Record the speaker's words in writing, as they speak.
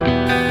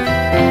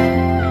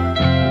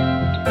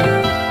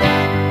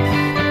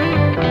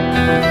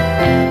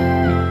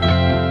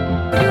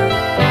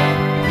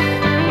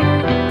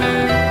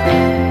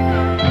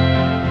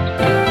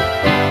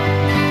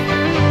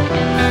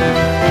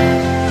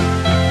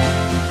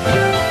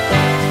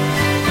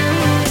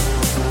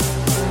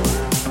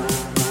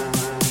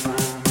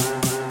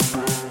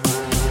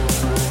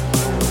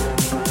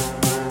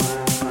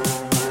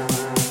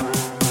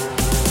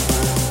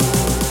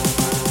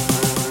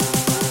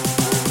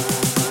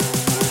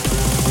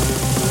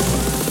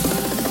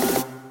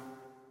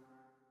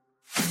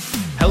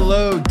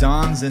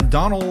Dons and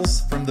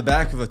Donalds from the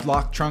back of a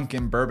locked trunk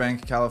in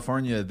Burbank,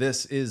 California.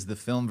 This is the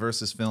Film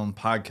versus Film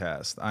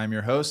podcast. I'm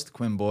your host,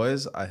 Quinn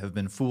Boys. I have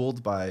been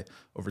fooled by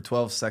over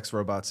 12 sex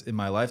robots in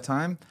my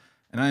lifetime,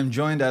 and I am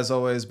joined, as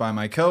always, by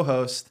my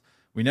co-host.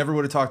 We never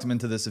would have talked him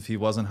into this if he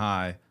wasn't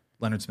high,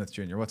 Leonard Smith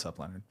Jr. What's up,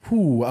 Leonard?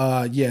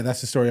 Yeah,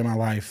 that's the story of my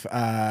life.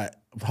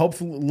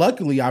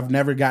 Luckily, I've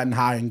never gotten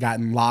high and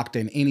gotten locked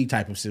in any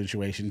type of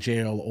situation,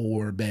 jail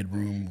or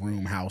bedroom,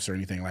 room, house, or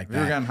anything like that.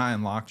 Have you ever gotten high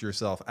and locked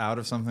yourself out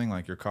of something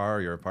like your car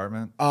or your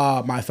apartment?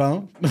 My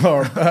phone.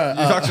 Or you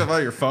talked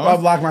about your phone?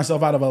 I've locked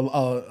myself out of a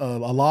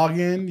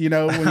login, you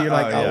know, when you're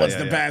like, what's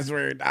the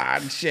password?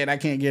 Shit, I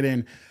can't get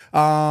in.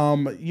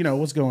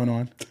 What's going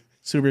on?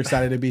 Super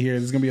excited to be here.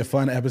 This is going to be a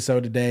fun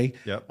episode today.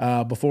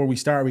 Yep. Before we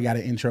start, we got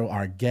to intro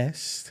our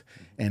guest.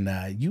 And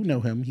you know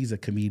him. He's a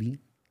comedian,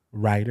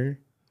 writer,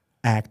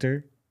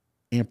 actor,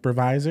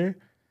 improviser.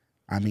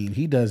 I mean,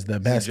 he does the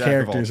best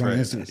characters on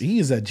Instagram. He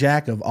is a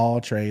jack of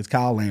all trades.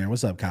 Kyle Lehner.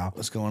 What's up, Kyle?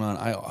 What's going on?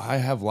 I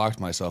have locked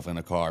myself in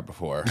a car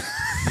before.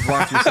 You've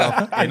locked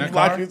yourself in a car?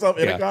 Locked yourself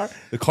in a car?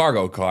 The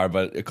cargo car,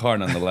 but a car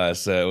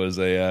nonetheless. I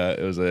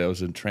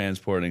was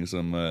transporting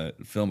some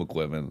film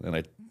equipment, and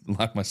I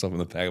locked myself in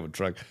the back of a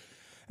truck.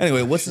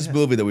 Anyway, what's this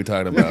movie that we're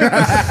talking about?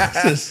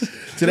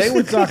 Today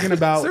we're talking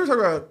about... So we're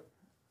talking about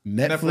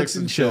Netflix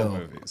and chill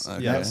movies.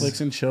 Okay.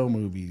 Netflix and chill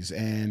movies.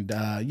 And,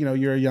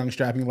 you're a young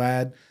strapping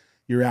lad.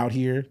 You're out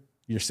here.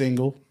 You're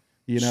single,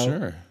 you know?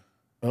 Sure.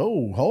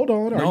 Oh, hold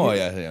on.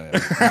 Yeah.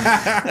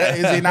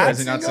 Is he not Is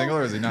he not single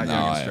or is he not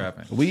young and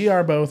strapping? We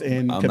are both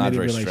in I'm committed not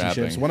very relationships.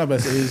 strapping. One of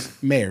us is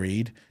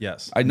married.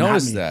 Yes. I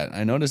noticed me. that.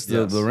 I noticed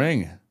Yes. the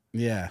ring.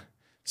 Yeah.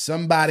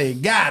 Somebody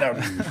got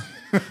him.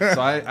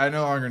 So I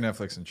no longer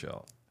Netflix and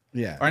chill.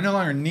 Yeah. Or I no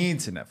longer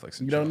need to Netflix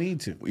and You chill. don't need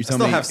to. You I tell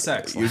still me, have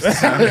sex. You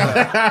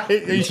Are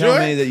you tell sure?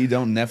 me that you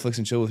don't Netflix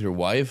and chill with your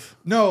wife?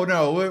 No,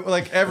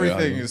 like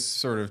everything Yeah. is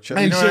sort of chill.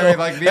 And You know chill. what I mean?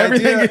 Like the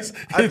Everything idea, is-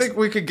 I think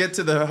we could get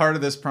to the heart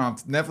of this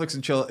prompt. Netflix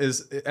and chill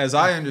is, as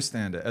I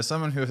understand it, as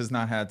someone who has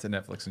not had to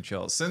Netflix and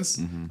chill since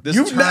this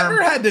You've term,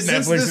 never had to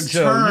since Netflix this and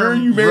chill.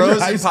 term You married in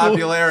rose high in school?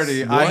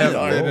 popularity. I have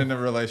What? been in a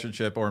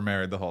relationship or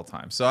married the whole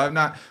time, so I've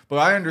not. But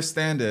I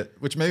understand it,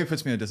 which maybe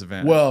puts me at a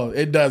disadvantage. Well,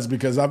 it does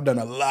because I've done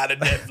a lot of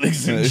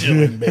Netflix and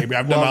chilling, baby.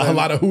 I've done a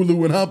lot of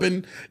Hulu and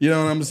humping. You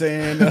know what I'm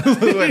saying?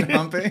 like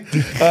humping.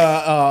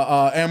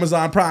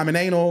 Amazon Prime and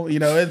anal. You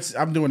know,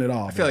 I'm doing it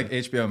all. I feel like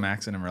HBO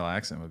Maxing and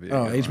relaxing would be. A good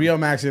one. HBO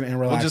Maxing and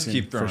relaxing. just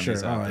keep throwing for sure.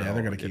 these out Oh there yeah, all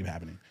they're gonna weekend. keep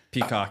happening.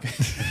 Peacocking.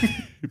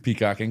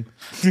 Peacocking.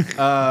 Feel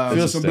some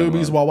just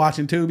boobies download. while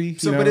watching Tubi.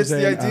 So, you know but what it's I'm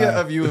the saying? idea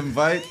of you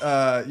invite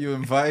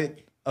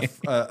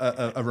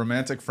a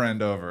romantic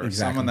friend over, Exactly.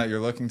 someone that you're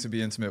looking to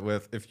be intimate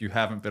with if you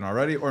haven't been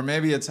already, or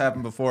maybe it's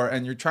happened before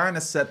and you're trying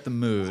to set the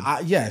mood.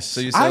 yes. So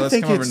you say, I let's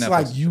think come over it's Netflix.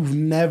 like you've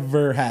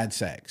never had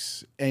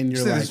sex, and You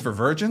you're say like, this is for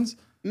virgins?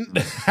 you you've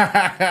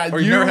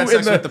never had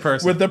sex with the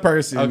person? With the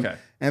person. Okay.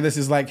 And this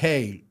is like,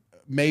 hey,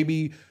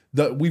 maybe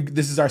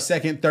this is our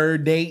second,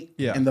 third date,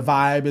 Yeah. and the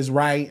vibe is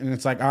right, and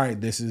it's like, all right,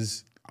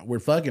 we're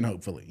fucking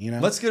hopefully, you know.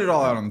 Let's get it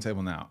all out on the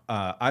table now.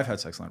 I've had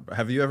sex, Leonard.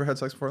 Have you ever had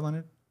sex before,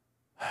 Leonard?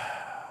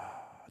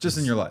 Just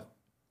in your life.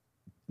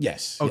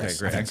 Yes. Okay, yes,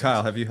 great. I've had And sex.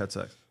 Kyle, have you had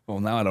sex? Well,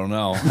 now I don't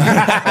know.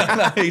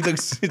 he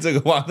took a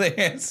while to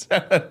answer.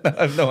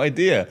 I have no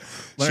idea.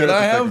 Leonard Should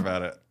I has to have? think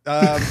about it?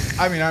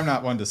 I mean, I'm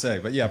not one to say,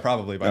 but yeah,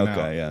 probably by now.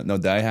 Okay, yeah. No,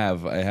 I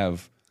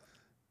have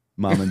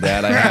mom and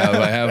dad. I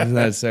have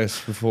had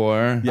sex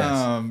before.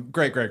 Yes.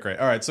 Great.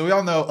 All right, so we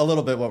all know a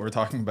little bit what we're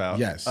talking about.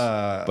 Yes.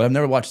 But I've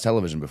never watched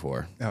television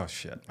before. Oh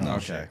shit. Okay.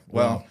 shit.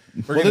 Well,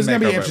 Well, this is gonna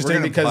be make our way. We're interesting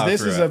gonna because plow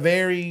this through is it. a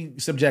very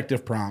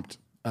subjective prompt.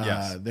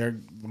 Yes.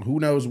 Who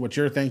knows what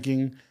you're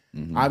thinking?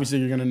 Obviously,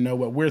 you're gonna know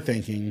what we're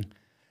thinking.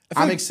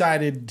 I'm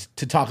excited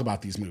to talk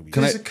about these movies.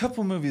 There's a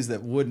couple movies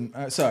that wouldn't.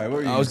 Sorry, what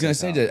were you? I was gonna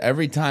say Kyle? that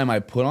every time I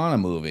put on a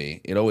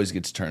movie, it always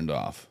gets turned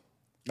off.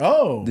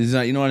 Oh, This is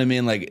not, you know what I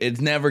mean? Like it's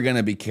never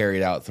gonna be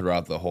carried out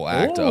throughout the whole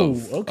act Oh,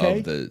 of. okay.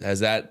 Of the. Has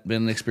that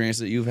been an experience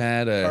that you've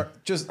had? Like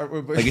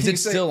is it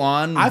still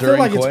on? I feel during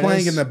like it's coitus?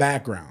 playing in the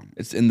background.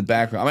 It's in the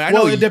background. I mean, I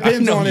Well, know it depends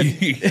I know on you,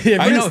 if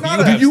I know it's not,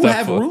 you do you stuff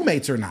have for-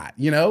 roommates or not.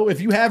 You know, if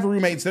you have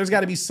roommates, there's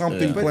got to be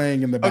something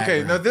playing in the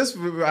background. Okay, no, this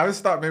I always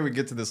thought maybe we'd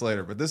get to this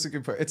later, but this is a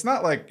good point. It's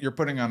not like you're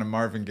putting on a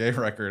Marvin Gaye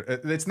record.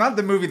 It's not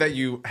the movie that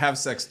you have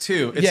sex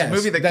to. It's Yes, a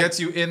movie that that- gets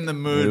you in the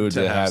mood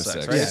to have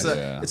sex. Right? yes,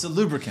 It's a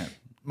lubricant,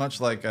 much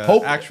like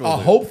A actual lube.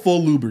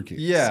 hopeful lubricant.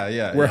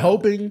 Yeah. We're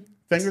hoping,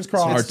 fingers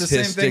crossed. It's the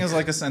same thing Artistic as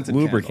like a scented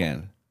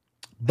lubricant.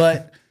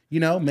 But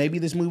maybe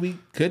this movie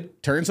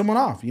could turn someone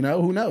off.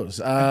 Who knows?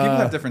 People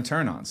have different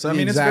turn-ons. So I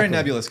mean, it's a very Exactly.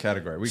 nebulous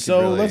category. We could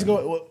So really, let's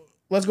go.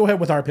 Let's go ahead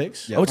with our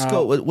picks. Yeah. Let's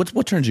go.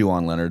 What turns you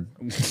on, Leonard?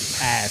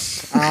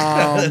 Ass.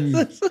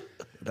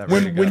 That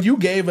ready to go. When you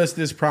gave us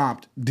this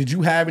prompt, did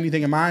you have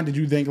anything in mind? Did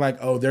you think like,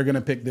 oh, they're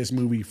gonna pick this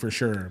movie for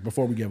sure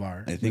before we give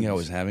our? I think I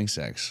was having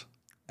sex.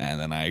 And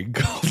then I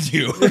called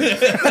you.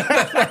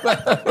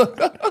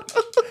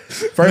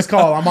 First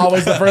call. I'm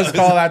always the first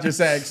call after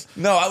sex.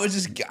 No, I was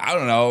just, I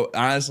don't know.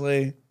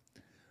 Honestly,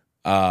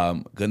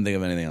 Couldn't think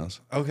of anything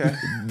else. Okay.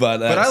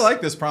 But I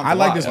like this prompt. I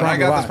like this When I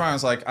prompt a got lot. this prompt, I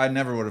was like, I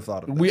never would have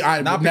thought of this.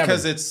 Not never.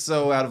 because it's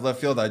so out of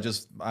left field. I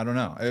don't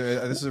know.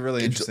 This is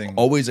really interesting.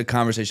 Always a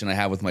conversation I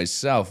have with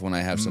myself when I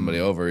have somebody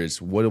over is,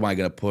 what am I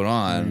going to put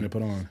on?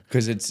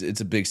 Because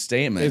it's a big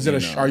statement. Is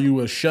it are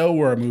you a show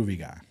or a movie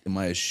guy? Am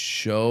I a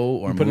show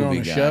or You put it movie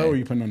on a guy? show or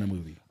you put it on a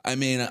movie? I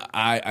mean,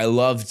 I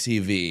love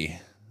TV.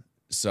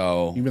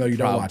 So Even though you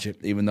don't watch it.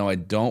 Even though I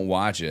don't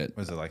watch it.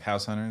 Was it like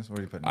House Hunters? What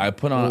are you putting? I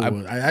put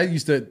on...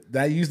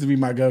 that used to be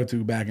my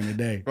go-to back in the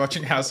day.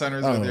 Watching House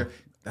Hunters with your...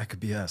 That could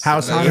be us.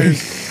 House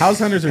Hunters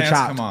are Pants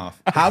chopped. come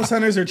off. House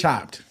Hunters are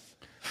chopped.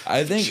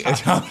 I think...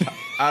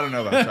 I don't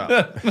know about chopped.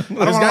 I don't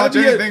want to watch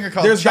anything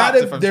called there's chopped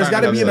if I'm there's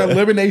trying to got to be an upset.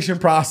 elimination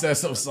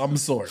process of some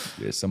sort.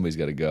 Yeah, somebody's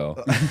got to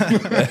go.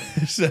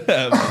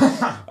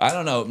 I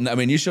don't know. I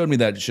mean, you showed me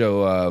that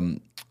show,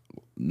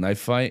 Knife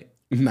Fight.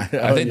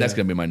 I think that's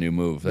going to be my new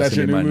move. That's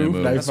going to be my new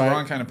move. That's the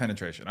wrong kind of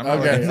penetration. I'm not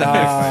Okay, looking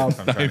at if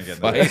I'm trying to get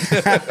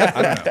that.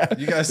 I don't know.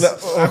 You guys...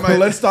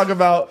 Let's talk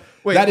about...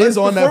 Wait, that is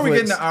on Netflix. Before we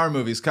get into our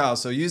movies, Kyle,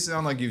 so you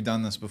sound like you've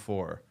done this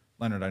before.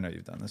 Leonard, I know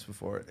you've done this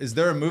before. Is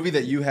there a movie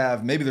that you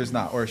have, maybe there's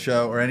not, or a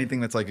show, or anything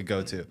that's like a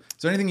go-to? Is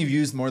there anything you've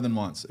used more than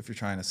once if you're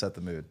trying to set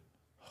the mood?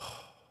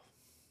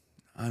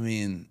 I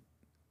mean,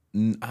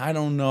 I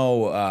don't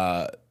know.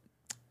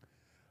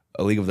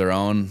 A League of Their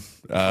Own.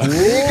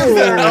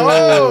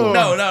 Oh!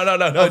 No.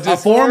 A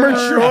former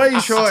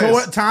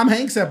choice Tom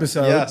Hanks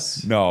episode.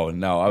 Yes. No.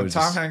 I was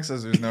Tom just, Hanks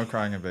says there's no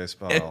crying in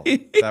baseball.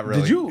 That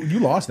really, Did you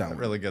lost that one?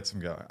 really gets him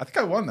going. I think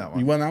I won that one.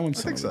 You won that one?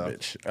 I think Son so. of a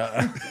bitch.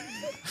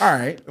 All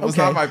right. It was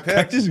not my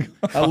pick.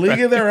 A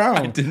League of Their Own.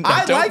 I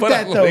don't like put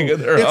that a though. League of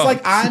Their It's Own.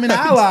 like I'm an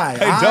ally.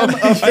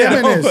 don't- I'm a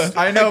feminist.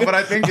 I know, but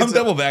I think I'm it's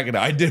double backing.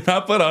 I did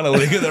not put on A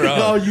League of Their Own.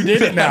 Oh, you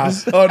did it now.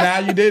 Oh, now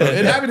you did it.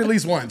 It happened at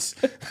least once.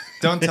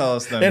 Don't tell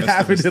us that. It Mr.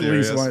 happened at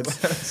least Mysterious.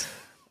 once.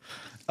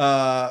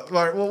 All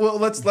right, well,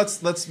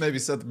 let's maybe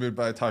set the mood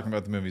by talking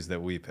about the movies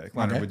that we pick.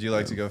 Leonard, Okay. would you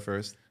like to go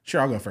first?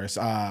 Sure, I'll go first.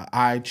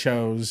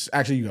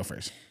 Actually, you go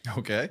first.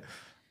 Okay,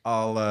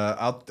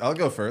 I'll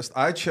go first.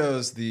 I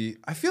chose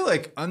I feel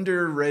like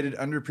underrated,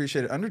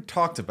 underappreciated,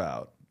 undertalked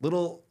about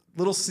little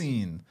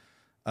scene,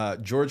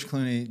 George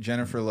Clooney,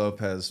 Jennifer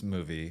Lopez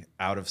movie,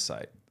 Out of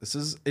Sight. This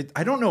is it.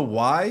 I don't know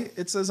why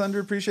it's as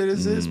underappreciated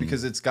as it is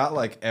because it's got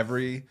like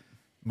every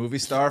movie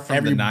star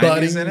from the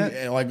 90s in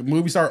it. Like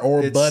movie star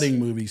or budding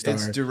movie star.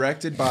 It's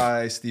directed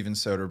by Steven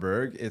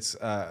Soderbergh. It's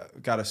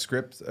got a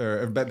script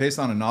based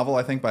on a novel,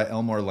 I think, by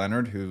Elmore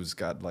Leonard, who's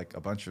got like a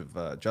bunch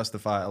of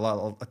Justify.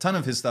 A ton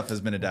of his stuff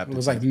has been adapted. It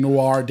was like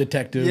noir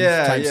detective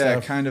type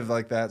stuff. Kind of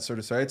like that sort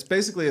of story. It's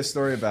basically a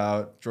story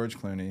about George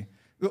Clooney.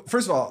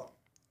 First of all,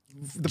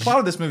 the plot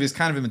of this movie is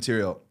kind of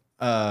immaterial.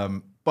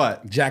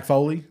 But Jack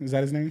Foley, is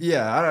that his name?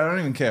 yeah, I don't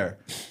even care.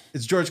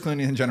 It's George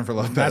Clooney and Jennifer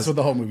Lopez. That's what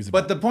the whole movie's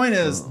about. But the point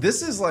is,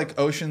 this is like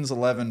Ocean's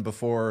 11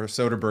 before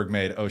Soderbergh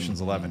made Ocean's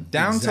 11.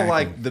 Down to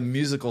like the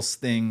musical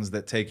stings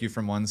that take you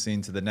from one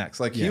scene to the next.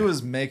 Like he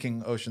was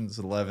making Ocean's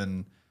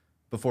 11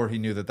 before he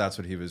knew that that's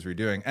what he was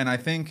redoing. And I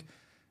think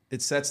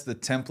it sets the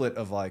template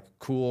of like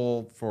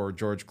cool for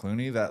George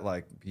Clooney that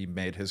like he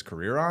made his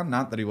career on.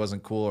 Not that he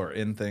wasn't cool or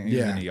in things. He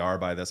was in ER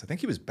by this. I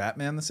think he was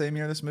Batman the same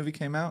year this movie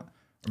came out.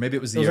 Or maybe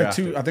it was the year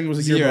after. I think it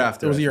was a year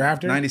after. It was a year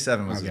after?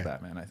 97 was his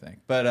Batman, I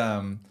think.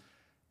 But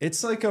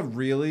it's like a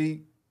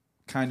really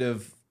kind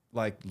of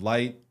like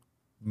light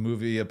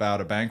movie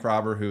about a bank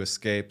robber who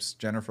escapes.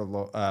 Jennifer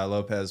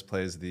Lopez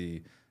plays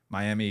the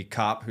Miami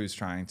cop who's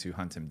trying to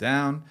hunt him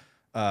down.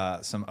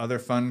 Some other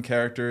fun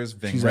characters.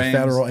 Ving She's Rhames, a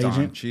federal Don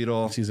agent.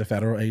 Cheadle. She's a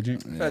federal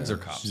agent. Feds are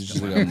cops. She's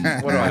just like a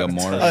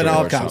motor And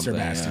all or cops are something,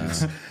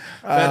 bastards.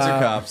 Feds are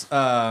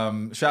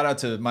cops. Shout out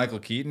to Michael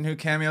Keaton who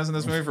cameos in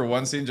this movie for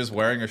one scene, just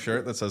wearing a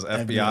shirt that says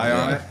FBI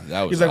on it.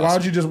 That was He's like, why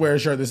awesome. don't you just wear a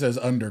shirt that says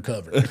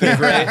undercover?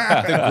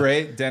 The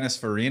great Dennis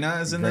Farina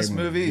is in this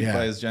movie. He Yeah.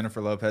 plays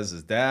Jennifer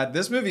Lopez's dad.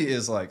 This movie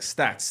is like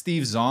stacked.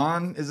 Steve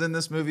Zahn is in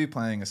this movie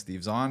playing a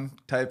Steve Zahn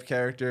type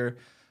character.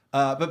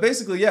 But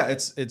basically, yeah,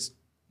 it's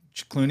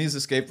Clooney's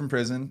escaped from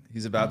prison.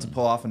 He's about to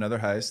pull off another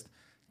heist.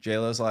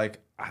 J-Lo's like,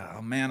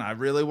 oh man, I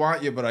really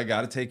want you, but I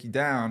got to take you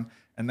down.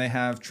 And they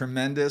have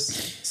tremendous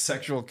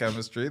sexual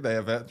chemistry. They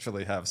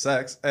eventually have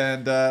sex.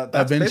 And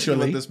that's basically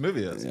what this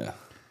movie is. Yeah.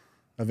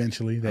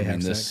 Eventually, they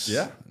have this, sex.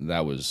 Yeah.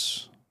 That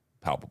was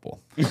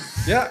palpable.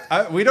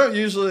 Yeah, we don't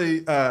usually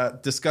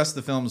discuss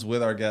the films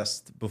with our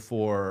guests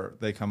before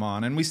they come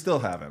on, and we still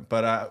haven't.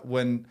 But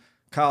when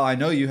Kyle, I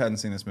know you hadn't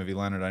seen this movie.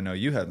 Leonard, I know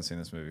you hadn't seen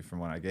this movie from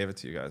when I gave it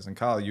to you guys. And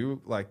Kyle,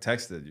 you like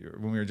texted you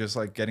when we were just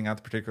like getting out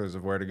the particulars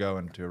of where to go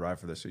and to arrive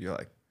for this. So you're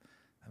like,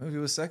 that movie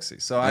was sexy.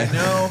 So I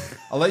know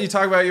I'll let you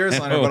talk about yours,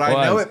 Leonard. But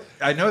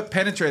I know it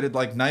penetrated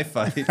like knife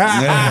fight.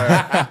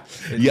 Yeah,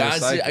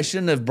 I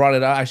shouldn't have brought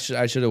it up. I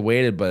should have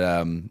waited, but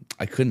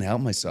I couldn't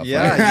help myself.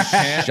 Yeah, you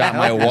can't shot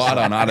my wad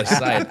on Out of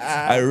Sight.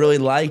 I really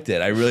liked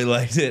it.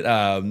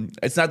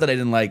 It's not that I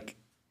didn't like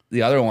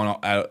the other one.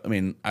 I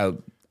mean, I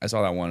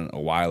saw that one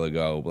a while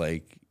ago,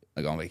 like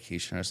on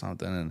vacation or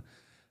something, and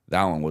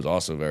that one was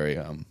also very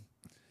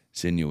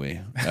sinewy.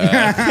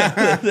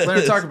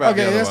 Let's talk about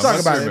let's talk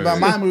about it. But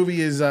my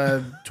movie is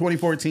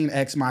 2014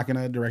 Ex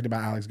Machina, directed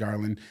by Alex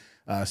Garland,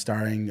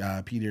 starring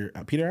Peter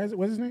Isaac.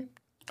 What's his name?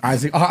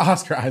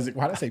 Oscar Isaac.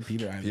 Why did I say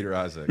Peter Isaac? Peter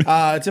Isaac.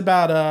 It's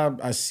about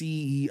a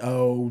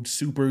CEO,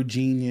 super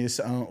genius,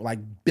 like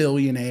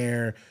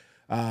billionaire.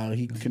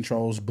 He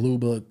controls Blue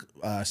Book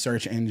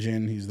search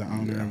engine. He's the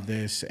owner of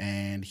this,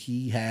 and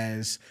he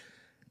has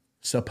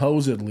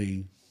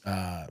supposedly,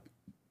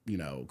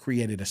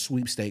 created a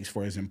sweepstakes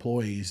for his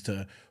employees.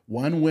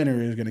 One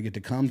winner is going to get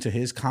to come to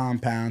his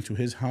compound, to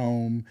his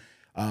home,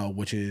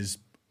 which is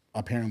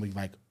apparently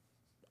like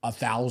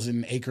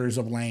 1,000 acres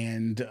of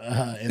land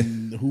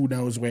and who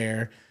knows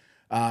where.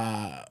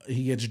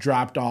 He gets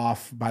dropped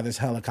off by this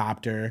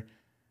helicopter.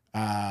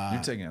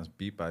 You're taking us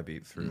beat by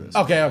beat through this.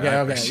 Okay.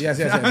 Yes.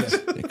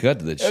 It cut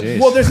to the chase.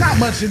 Well, there's not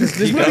much in this.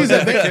 This movie is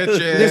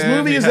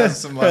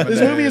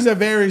a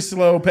very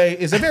slow pace.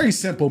 It's a very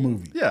simple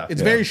movie. Yeah.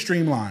 It's very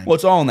streamlined. Well,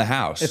 it's all in the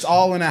house. It's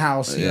all in a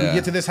house. You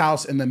get to this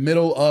house in the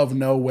middle of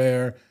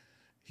nowhere.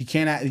 You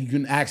can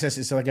access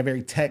it's like a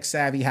very tech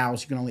savvy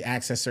house. You can only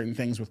access certain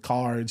things with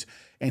cards.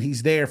 And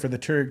he's there for the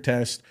Turing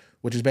test,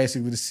 which is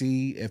basically to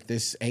see if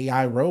this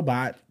AI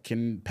robot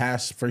can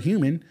pass for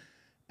human.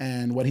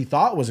 And what he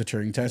thought was a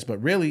Turing test,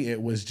 but really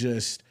it was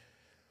just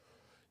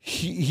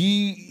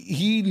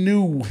he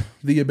knew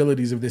the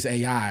abilities of this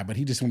AI, but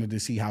he just wanted to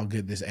see how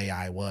good this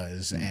AI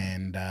was.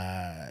 And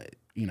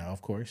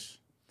of course,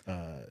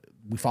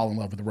 we fall in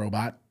love with the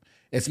robot.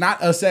 It's not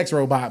a sex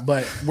robot,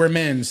 but we're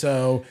men,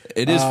 so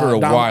it is for a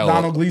while.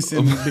 Donald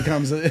Gleason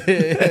becomes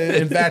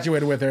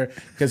infatuated with her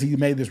because he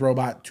made this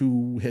robot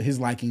to his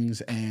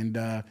likings, and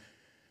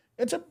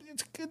it's a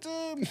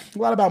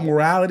lot about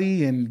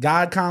morality and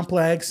God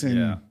complex,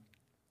 and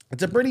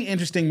it's a pretty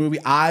interesting movie.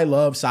 I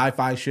love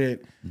sci-fi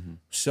shit,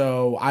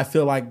 so I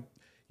feel like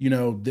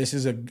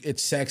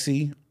it's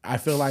sexy. I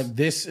feel like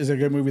this is a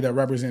good movie that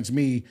represents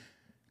me.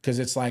 Because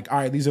it's like, all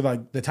right, these are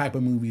like the type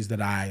of movies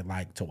that I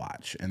like to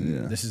watch.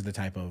 And this is the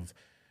type of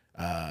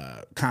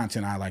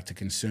content I like to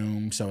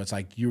consume. So it's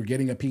like you're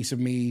getting a piece of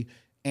me,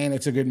 and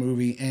it's a good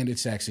movie, and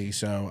it's sexy.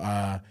 So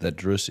that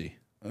drussy.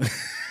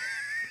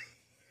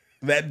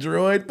 That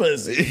droid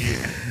pussy.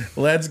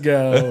 Let's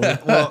go.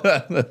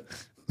 Well,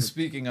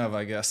 speaking of,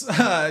 I guess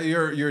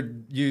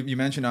you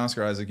mentioned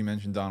Oscar Isaac, you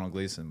mentioned Donald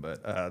Gleason,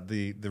 but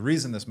the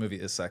reason this movie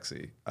is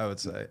sexy, I would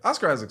say,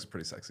 Oscar Isaac's a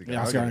pretty sexy guy.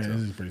 Yeah, Oscar Isaac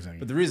is pretty sexy.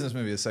 But the reason this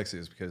movie is sexy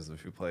is because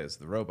of who plays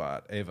the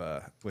robot,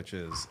 Ava, which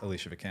is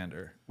Alicia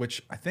Vikander.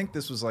 Which I think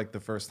this was like the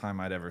first time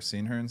I'd ever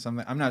seen her in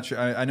something. I'm not sure.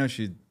 I know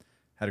she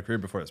had a career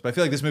before this, but I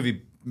feel like this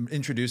movie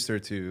introduced her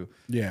to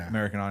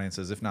American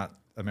audiences, if not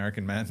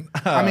American men.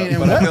 I mean,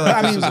 but I feel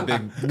like this was a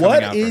big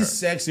what is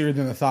sexier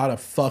than the thought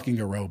of fucking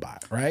a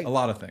robot, right? A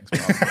lot of things.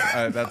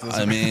 How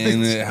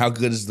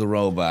good is the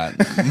robot?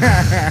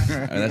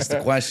 That's the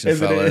question,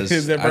 fellas.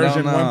 Is it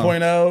version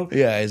 1.0?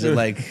 Yeah, is it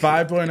like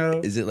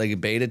 5.0? Is it like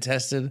beta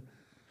tested?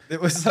 It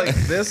was like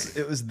this.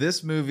 It was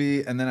this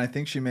movie, and then I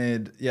think she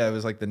made. Yeah, it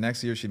was like the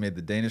next year she made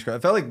the Danish Girl. I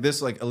felt like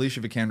this, like Alicia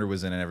Vikander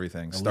was in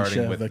everything,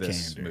 starting with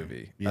this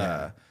movie.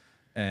 Yeah.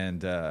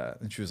 And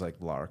she was like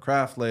Lara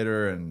Croft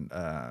later, and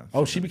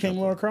she became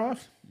Lara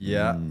Croft.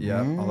 Yeah.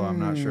 Although I'm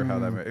not sure how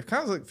that. It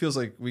kind of like feels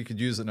like we could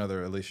use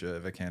another Alicia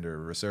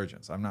Vikander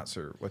resurgence. I'm not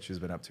sure what she's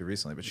been up to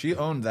recently, but she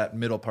owned that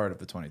middle part of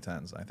the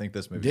 2010s. I think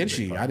this movie did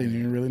she? I didn't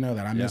even really know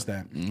that. I missed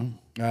that.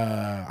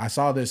 I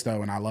saw this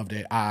though, and I loved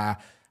it. I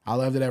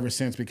loved it ever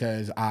since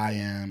because I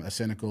am a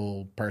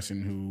cynical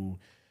person who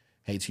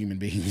hates human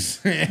beings.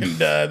 And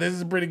this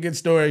is a pretty good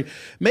story.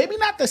 Maybe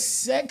not the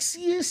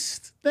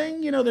sexiest thing.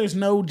 There's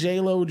no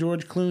J-Lo,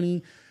 George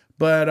Clooney.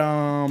 But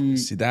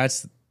see,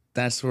 that's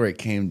where it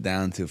came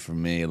down to for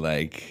me.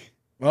 Like,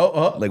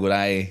 like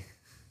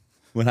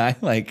when I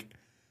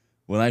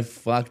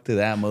fucked to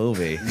that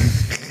movie.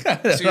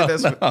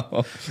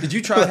 Did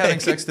you try having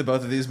sex to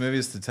both of these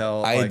movies to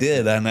tell? I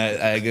did, and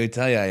I gotta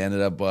tell you, I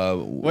ended up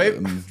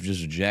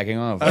just jacking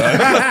off.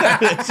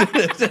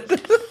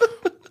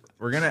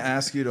 We're gonna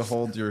ask you to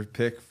hold your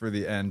pick for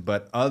the end,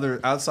 but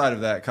outside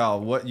of that,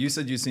 Kyle, what you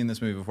said you've seen this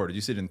movie before? Did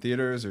you see it in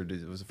theaters, or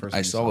was it the first?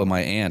 I saw it with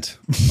my aunt.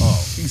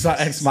 Oh, you saw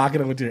Ex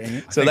Machina with your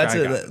aunt. So that's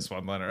this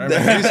one, Leonard.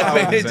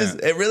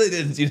 It really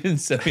didn't. You didn't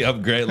set me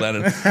up great,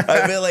 Leonard.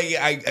 I feel like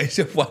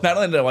not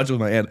only did I watch it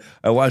with my aunt,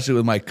 I watched it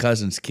with my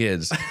cousin's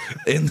kids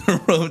in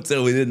the room,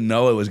 so we didn't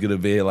know it was gonna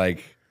be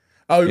like.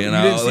 Oh, you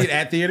didn't see it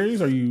at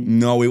theaters, or you?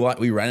 No,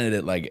 we rented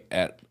it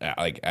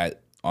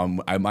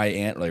my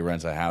aunt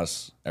rents a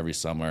house every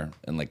summer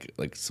in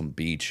like some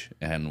beach,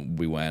 and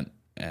we went,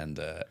 and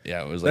it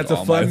was like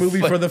that's a fun movie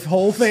for the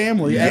whole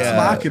family.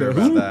 Ex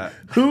Machina.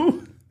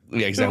 Who?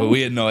 Yeah, exactly.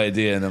 We had no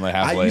idea, and then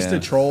halfway. I used to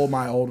troll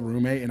my old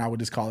roommate, and I would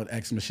just call it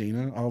Ex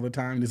Machina all the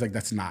time. And he's like,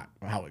 "That's not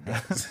how it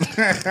goes."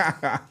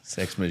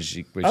 Sex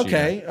Machina.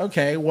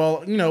 Okay.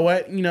 Well, you know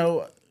what?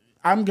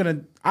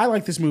 I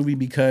like this movie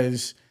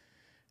because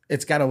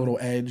it's got a little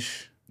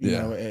edge. You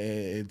know,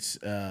 it's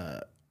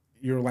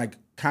you're like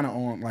kind of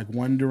on like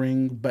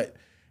wondering, but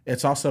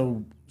it's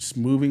also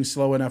moving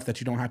slow enough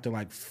that you don't have to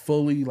like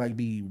fully like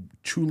be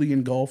truly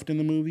engulfed in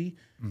the movie.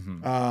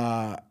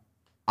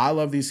 I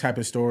love these type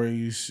of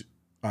stories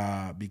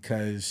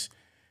because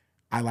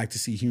I like to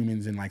see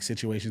humans in like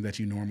situations that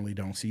you normally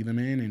don't see them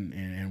in,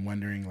 and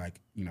wondering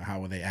like, you know, how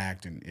will they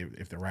act, and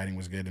if the writing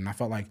was good. And I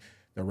felt like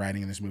the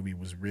writing in this movie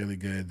was really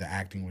good. The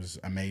acting was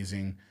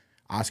amazing.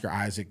 Oscar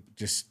Isaac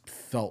just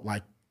felt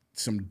like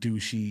some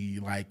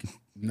douchey, like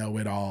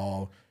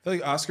know-it-all. I feel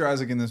like Oscar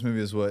Isaac in this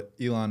movie is what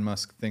Elon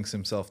Musk thinks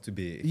himself to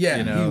be. Yeah,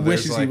 you know, he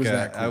wishes like he was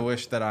that cool. I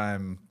wish that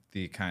I'm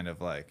the kind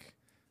of like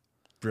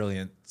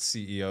brilliant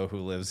CEO who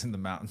lives in the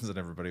mountains that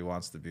everybody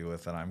wants to be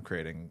with, and I'm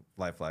creating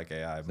lifelike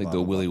AI. Like blah, the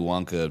blah, Willy blah.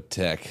 Wonka of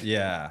tech.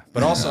 Yeah,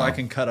 but also I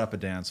can cut up a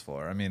dance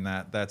floor. I mean,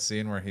 that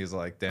scene where he's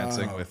like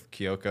dancing with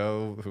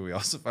Kyoko, who we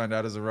also find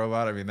out is a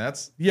robot. I mean,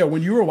 that's... Yeah,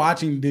 when you were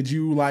watching, did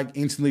you like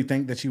instantly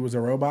think that she was a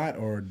robot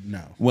or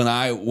no?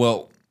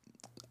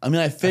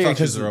 I figured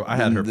because I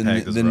had her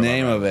pegged as a the robot,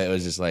 name right? of it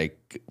was just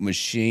like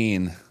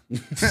Machine.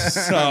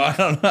 So I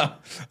don't know.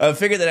 I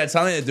figured that had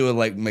something to do with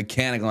like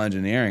mechanical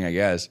engineering, I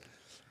guess.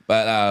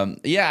 But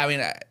yeah, I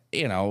mean,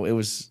 you know, it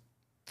was.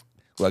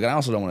 Look, I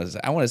also don't want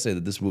to. I want to say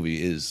that this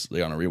movie is,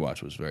 like, on a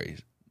rewatch, was very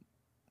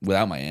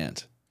without my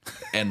aunt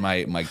and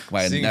my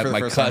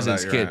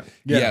cousin's kid.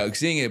 Yeah,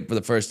 seeing it for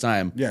the first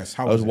time. Yes,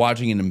 how I was was it?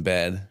 watching it in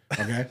bed.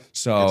 Okay,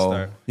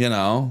 So you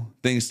know,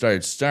 things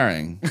started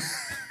stirring.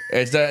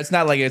 It's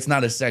not like it's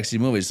not a sexy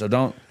movie, so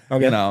don't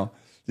you know,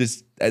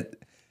 just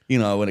you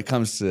know, when it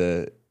comes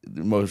to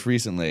most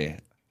recently,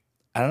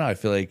 I don't know, I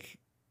feel like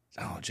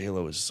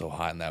J-Lo was so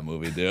hot in that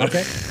movie, dude.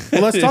 Okay,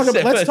 well, let's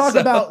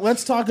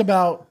talk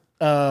about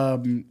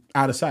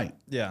Out of Sight.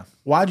 Yeah.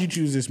 Why'd you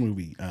choose this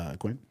movie,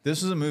 Quinn?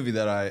 This was a movie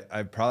that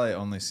I've probably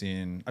only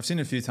seen... I've seen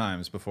it a few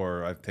times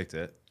before I picked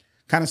it.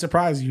 Kind of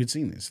surprised you had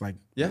seen this. Like,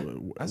 Yeah.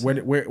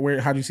 Where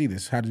how did you see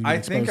this? How did you?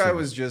 I think I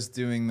was just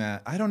doing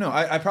that. I don't know.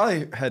 I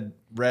probably had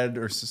read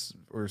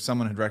or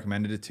someone had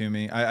recommended it to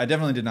me. I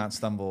definitely did not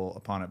stumble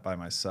upon it by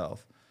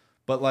myself.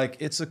 But like,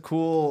 it's a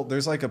cool...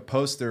 There's like a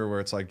poster where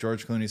it's like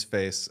George Clooney's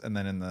face, and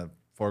then in the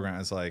foreground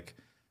is like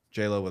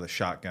J-Lo with a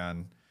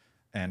shotgun.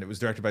 And it was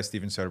directed by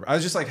Steven Soderbergh. I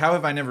was just like, how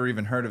have I never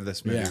even heard of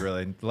this movie,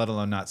 really, let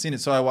alone not seen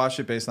it? So I watched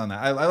it based on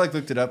that. I like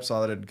looked it up,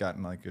 saw that it had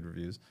gotten like good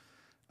reviews.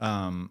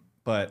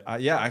 But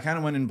I kind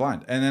of went in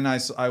blind. And then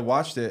I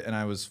watched it, and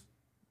I was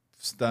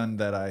stunned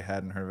that I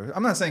hadn't heard of it.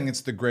 I'm not saying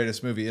it's the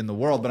greatest movie in the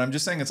world, but I'm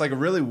just saying it's like a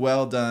really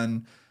well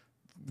done,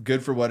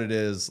 good for what it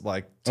is,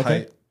 like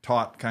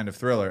taut kind of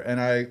thriller.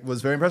 And I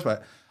was very impressed by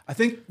it. I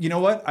think, you know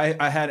what?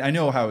 I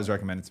know how it was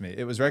recommended to me.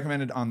 It was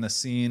recommended on the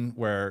scene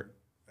where,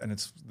 and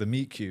it's the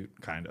meet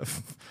cute kind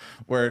of,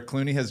 where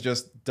Clooney has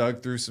just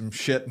dug through some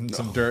shit and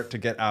some dirt to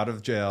get out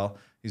of jail.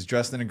 He's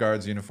dressed in a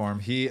guard's uniform.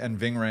 He and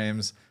Ving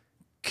Rhames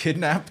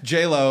kidnap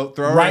J-Lo,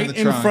 throw her in the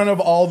trunk. Right in front of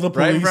all the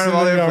police. Right in front of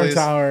all the police.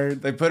 Tower.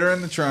 They put her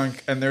in the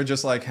trunk, and they're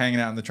just like hanging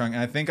out in the trunk.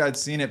 And I think I'd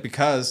seen it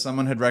because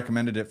someone had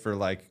recommended it for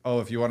like, oh,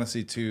 if you want to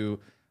see two,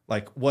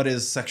 like, what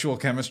is sexual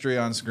chemistry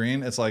on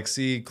screen? It's like,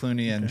 see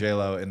Clooney and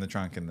J-Lo in the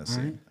trunk in this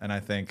scene. And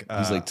I think...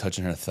 he's like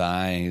touching her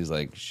thigh. He's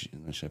like, should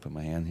I put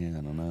my hand here?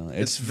 I don't know.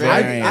 It's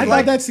very... I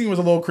thought that scene was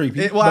a little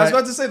creepy. I was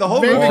about to say, the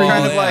whole movie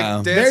kind of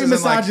like dances very in like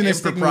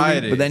misogynistic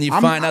impropriety. But then you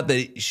find out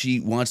that she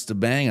wants to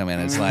bang him,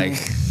 and it's like...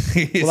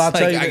 Well, I'll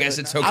tell you, I guess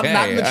it's okay. I'm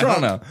not in the trunk. I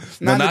don't know.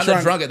 Not in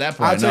the trunk at that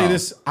point. I'll tell you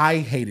this: I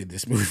hated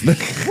this movie.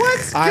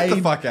 What? Get the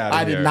fuck out of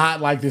I here. did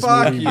not like this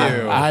Fuck movie. you.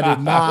 I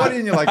did not. What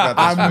didn't you like about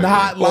this movie? I'm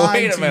not lying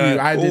Wait a to minute. you.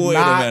 I did Wait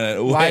not a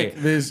minute. like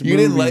this movie. You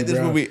didn't like this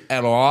bro. movie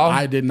at all?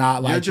 I did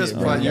not like You're it.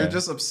 Bro. you're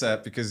just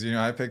upset because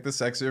I picked the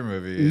sexier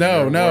movie.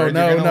 No.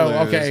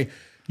 Lose. Okay,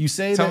 you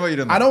say Tell that. me what you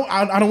didn't I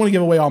like. don't want to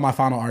give away all my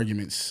final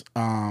arguments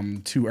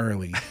too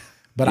early.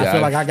 But I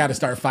feel like I got to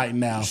start fighting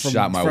now.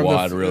 Shot my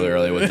wad really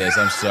early with this.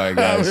 I'm sorry,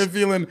 guys. I'm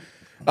feeling.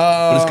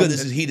 But it's good.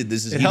 This is heated.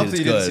 It helps that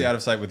you didn't see Out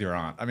of Sight with your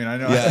aunt. I mean, I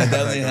know. Yeah, it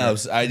definitely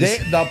helps.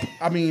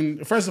 I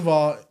mean, first of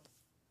all,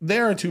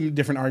 there are two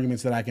different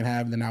arguments that I can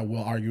have. Then I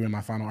will argue in my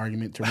final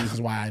argument to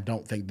reasons why I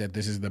don't think that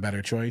this is the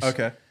better choice.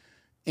 Okay.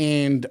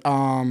 And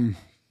I'll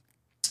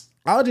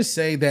just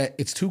say that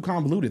it's too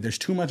convoluted. There's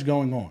too much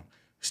going on.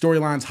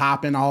 Storylines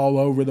hopping all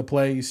over the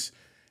place.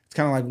 It's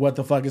kind of like, what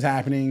the fuck is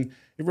happening?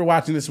 If you're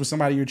watching this with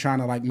somebody you're trying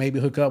to like maybe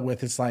hook up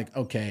with, it's like,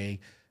 okay,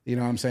 you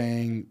know what I'm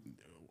saying?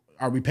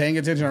 Are we paying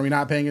attention? Are we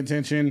not paying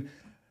attention?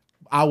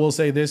 I will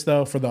say this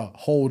though, for the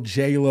whole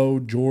J-Lo,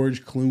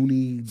 George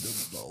Clooney,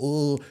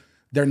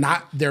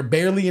 they're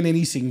barely in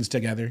any scenes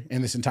together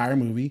in this entire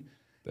movie.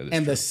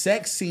 And the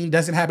sex scene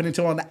doesn't happen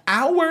until an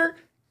hour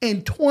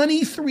and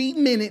 23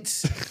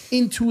 minutes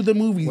into the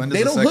movie. When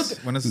does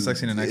the sex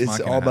scene in Ex Machina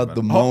It's all about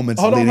the happen?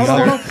 moments. Hold on. Is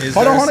there a You sex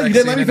didn't let me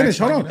scene in finish. Ex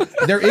Hold on.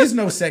 Machina? There is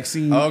no sex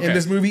scene Okay. in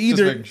this movie Just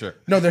either. making sure.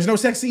 No, there's no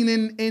sex scene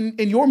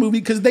in your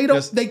movie because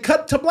they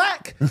cut to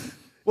black.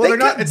 Well, they're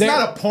not. It's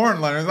not a porn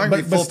line. It's not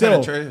gonna be full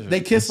penetration. They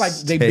kiss like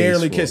they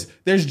barely kiss.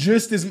 There's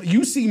just as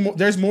you see.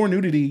 There's more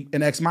nudity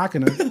in Ex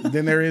Machina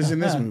than there is in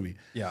this movie.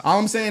 Yeah. All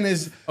I'm saying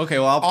is Okay,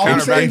 well, I'll all I'm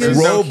saying counterback is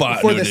this.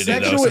 robot for the nudity,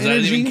 sexual though. Does that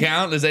energy even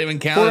count? Does that even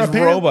count for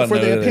as robot the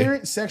nudity?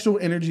 apparent sexual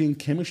energy and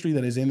chemistry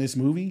that is in this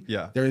movie.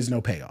 Yeah. There is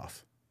no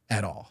payoff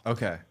at all.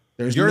 Okay.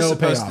 There's You're no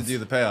supposed payoff. to do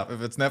the payoff.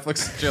 If it's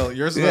Netflix and chill,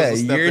 you're supposed to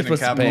step in and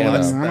supposed to pay it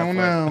capitalize.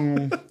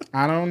 up.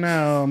 I don't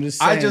know. I'm just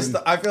saying.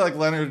 I feel like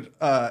Leonard.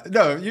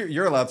 No,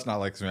 you're allowed to not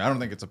like this movie. I don't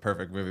think it's a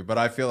perfect movie, but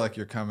I feel like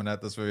you're coming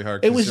at this movie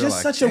hard. It was you're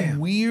just like, such a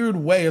weird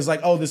way. It's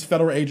like, oh, this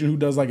federal agent who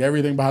does like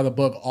everything by the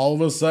book. All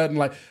of a sudden,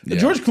 like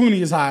George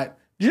Clooney is hot,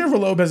 Jennifer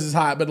Lopez is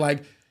hot, but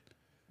like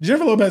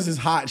Jennifer Lopez is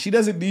hot. She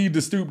doesn't need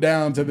to stoop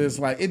down to this.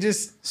 Like it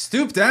just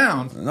stoop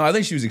down. No, I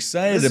think she was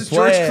excited This to is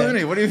George play.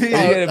 Clooney. What do you mean?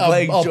 to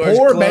play a George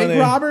poor Clooney. bank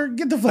robber.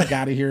 Get the fuck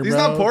out of here, He's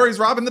bro. not poor. He's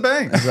robbing the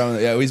bank.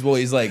 Yeah, he's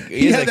like He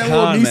he's had a that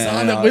little con Nissan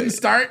man. that wouldn't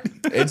start.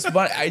 It's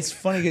funny. It's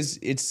funny because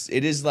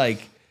it is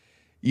like,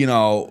 you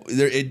know,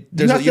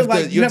 you have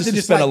to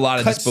suspend a lot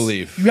of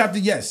disbelief. You have to.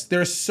 Yes,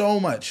 there's so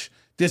much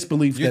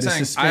disbelief You're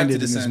that is saying I have to suspended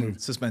in this movie.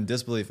 suspend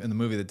disbelief in the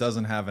movie that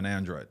doesn't have an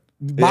android.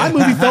 My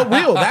movie felt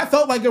real. That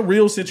felt like a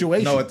real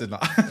situation. No, it did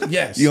not.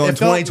 Yes, You know, in it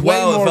felt way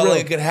 2012, more it felt real.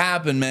 like it could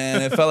happen,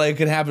 man. It felt like it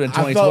could happen in I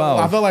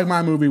 2012. felt like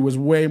my movie was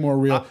way more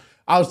real.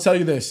 I'll tell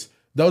you this.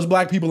 Those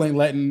black people ain't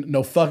letting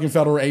no fucking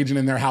federal agent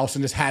in their house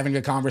and just having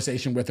a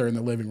conversation with her in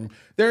the living room.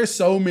 There are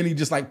so many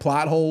just like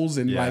plot holes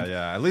and Yeah, like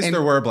yeah. At least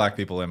there were black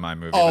people in my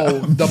movie. oh, though.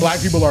 the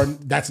black people are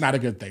that's not a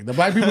good thing. The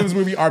black people in this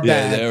movie are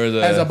Yeah, bad. they were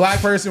the- As a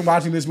black person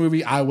watching this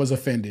movie, I was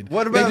offended.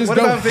 What They about just what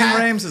go about Ving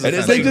hack- Rhames? Is It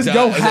is They offensive? just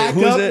go Who's hack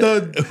it?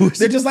 up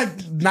they're just like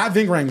not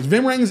Ving Rhames.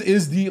 Ving Rhames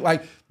is the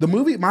like the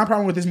movie. My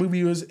problem with this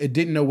movie was it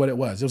didn't know what it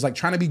was. It was like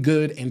trying to be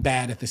good and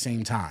bad at the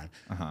same time.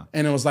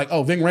 And it was like,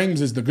 oh, Ving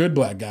Rhames is the good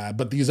black guy,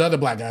 but these other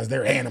black guys,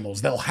 they're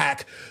animals. They'll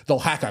hack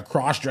a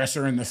cross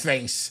dresser in the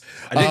face.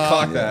 I did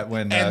clock that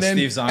when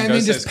Steve Zahn and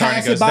goes then to his car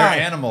and he goes, by.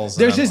 "They're animals."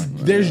 There's And just I'm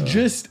like, there's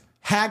just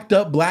hacked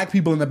up black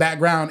people in the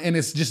background, and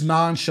it's just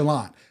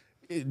nonchalant.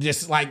 It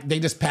just like they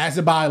just pass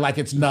it by like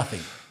it's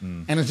nothing,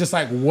 and it's just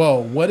like, whoa,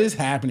 what is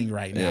happening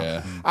right now?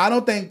 Yeah. I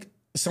don't think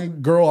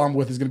some girl I'm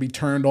with is going to be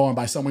turned on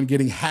by someone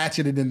getting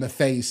hatcheted in the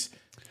face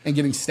and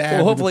getting stabbed.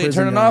 Well, hopefully in you the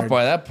turn prison it off yard.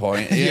 by that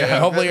point. Yeah,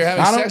 hopefully you're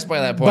having I don't- sex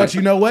by that point. But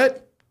you know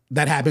what?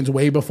 That happens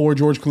way before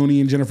George Clooney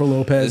and Jennifer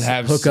Lopez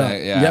have hook up.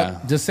 sex, yeah.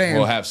 Yep, just saying.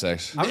 We'll have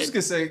sex. I'm just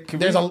gonna say,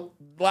 There's a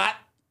lot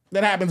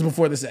that happens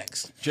before the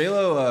sex.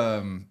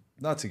 J-Lo,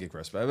 not to get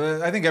gross, but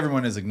I think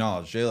everyone has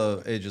acknowledged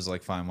J-Lo ages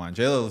like fine wine.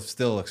 J-Lo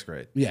still looks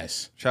great.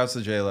 Yes. Shouts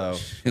to J-Lo.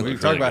 We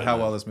looks talk really about good, how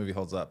man. well this movie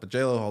holds up, but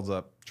J-Lo holds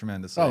up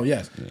tremendously. Oh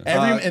yes.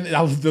 And that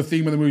was the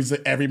theme of the movie is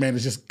that every man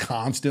is just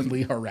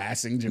constantly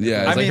harassing Jennifer.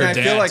 Yeah, I it's like mean, her I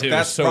feel dad, like too.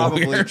 that's It's so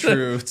probably weird.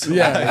 true to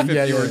Yeah, life if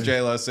yeah, you were yeah.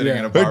 J-Lo sitting Yeah.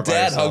 in a bar Her by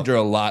dad herself. hugged her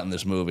a lot in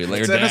this movie. Like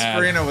her Dennis dad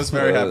Farina was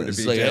very happy to was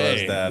be like, J-Lo's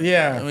hey, dad.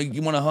 Yeah. I mean,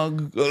 you want to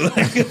hug?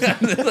 like, Give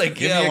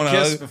yeah, I me a want to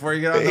kiss hug. before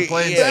you get on the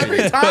plane. Yeah. Stevie.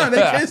 Every time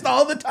they kissed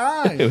all the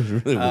time. It was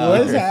really What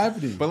weird. is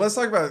happening? But let's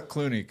talk about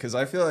Clooney, because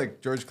I feel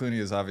like George Clooney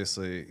is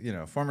obviously,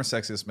 former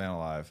sexiest man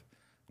alive.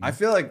 I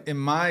feel like in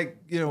my,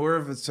 we're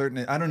of a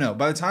certain, I don't know.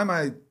 By the time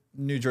I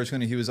knew George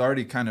Clooney, he was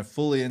already kind of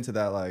fully into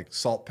that like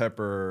salt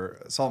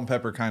and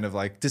pepper kind of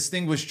like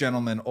distinguished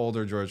gentleman,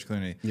 older George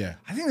Clooney. Yeah.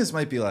 I think this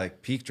might be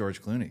like peak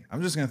George Clooney.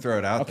 I'm just gonna throw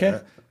it out Okay.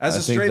 there. As I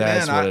a think straight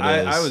that's man, what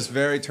it I is. was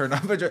very turned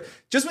on by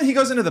just when he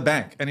goes into the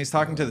bank and he's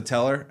talking to the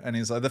teller and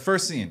he's like the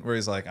first scene where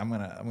he's like, I'm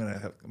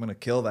gonna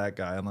kill that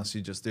guy unless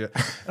you just do it.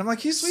 And I'm like,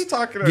 he's sweet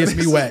talking to her. Gets This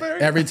me is wet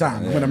very- every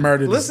time. I'm gonna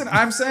murder this. Listen,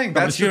 I'm saying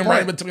that's shoot the him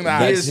right point. between the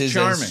He eyes. is His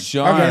charming.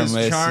 charm. He It's is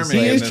just charming.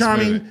 He in is this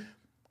charming, movie.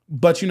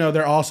 but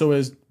there also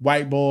is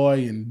White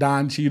Boy and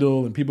Don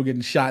Cheadle and people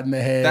getting shot in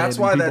the head. That's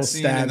and why people that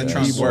scene in the stabbing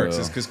trunk people. works,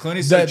 is because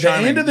Clooney's The, so the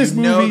charming. end of this you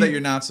movie, know that you're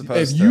not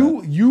supposed if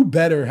to. you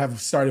better have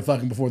started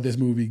fucking before this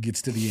movie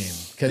gets to the end,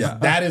 because Yeah.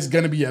 that is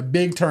going to be a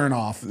big turn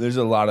off. There's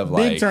a lot of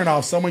Big like. turn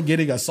off. Someone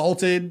getting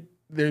assaulted.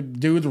 There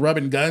dudes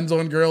rubbing guns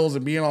on girls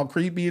and being all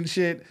creepy and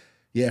shit.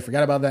 Yeah,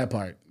 forgot about that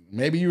part.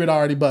 Maybe you had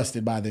already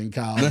busted by then,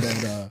 Kyle.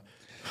 But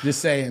just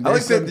saying. I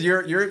like there's that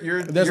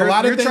you're there's a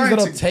lot of things trying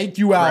that'll to take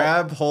you out.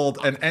 grab hold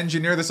and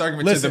engineer this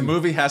argument to Listen. the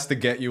movie has to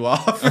get you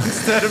off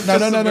instead of No,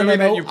 just the movie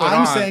that you put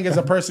I'm on. saying as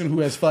a person who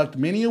has fucked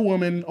many a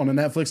woman on a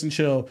Netflix and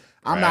chill,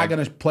 I'm not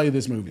going to play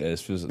this movie. Yeah,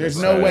 this was- There's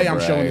this no was way I'm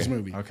right. showing this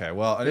movie. Okay,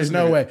 well, There's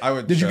no way. I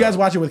would. Did you show- guys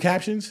watch it with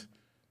captions?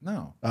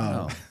 No.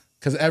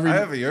 Because every I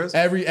have yours.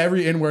 every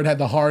N word had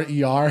the hard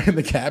ER in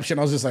the caption.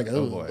 I was just like,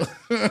 oh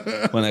boy.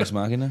 One Ex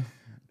Machina.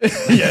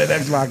 yeah,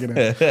 that's rocking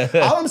it.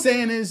 All I'm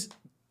saying is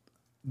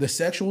the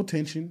sexual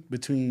tension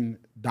between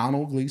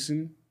Donald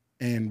Gleason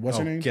and what's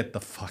her name? Get the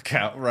fuck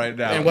out right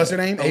now. And what's her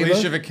name?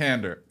 Alicia Ava?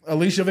 Vikander.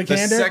 Alicia The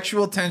Vikander.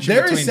 sexual tension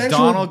There is between sexual-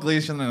 Donald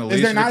Gleason and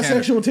Alicia there not Vikander.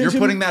 sexual tension? You're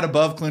putting that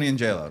above Clooney and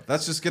J-Lo.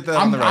 Let's just get that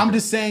on the record. I'm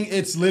just saying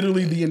it's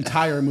literally the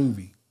entire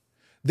movie.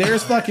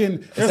 There's fucking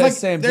that there's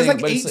same like thing,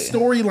 but 8 it's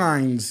like-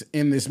 storylines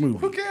in this movie.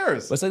 Who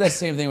cares? But it's like that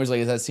same thing where it's like,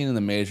 is that scene in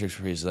The Matrix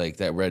where he's like,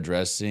 that red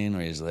dress scene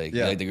where he's like,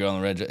 Yeah. like the girl in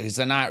the red dress. It's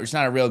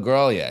not a real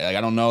girl yet. Like,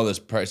 I don't know this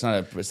person.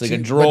 It's like a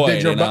But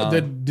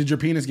droid. did your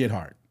penis get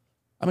hard?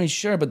 I mean,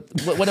 sure, but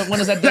when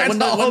does that? That's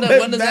when all does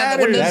that that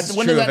matters. That's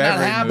when true does that of not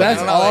every happen? movie.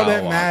 That's I don't all know.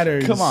 that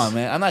matters. Come on,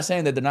 man. I'm not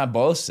saying that they're not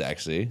both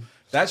sexy,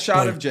 That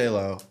shot of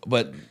J-Lo.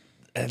 but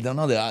I don't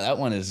know. That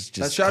one is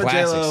just That shot of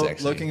classic J-Lo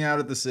sexy. looking out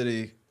at the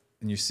city,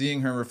 and you're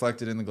seeing her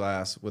reflected in the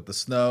glass with the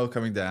snow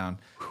coming down,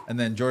 and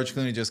then George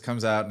Clooney just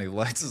comes out and he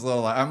lights his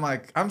little light. I'm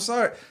like, I'm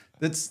sorry.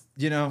 It's,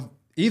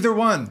 either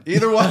one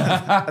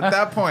at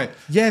that point.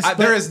 Yes,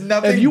 there is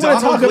nothing if you want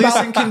to talk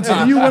Gleason can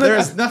about, do. There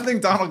is nothing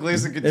Donald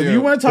Gleason can do. If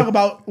you want to talk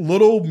about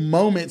little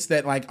moments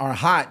that like are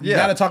hot, you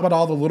got to talk about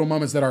all the little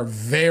moments that are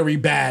very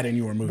bad in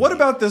your movie. What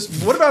about this?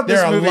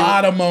 There are a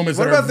lot of moments.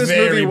 What that about are this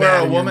very movie bad where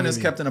a in your woman is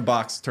movie. kept in a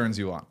box turns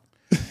you on?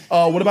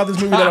 What about this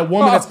movie that a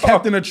woman that's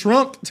kept in a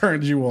trunk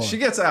turns you on? She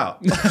gets out.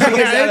 She gets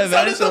out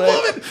So does the eventually.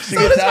 woman. She So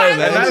gets does out my And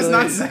that is eventually.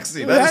 not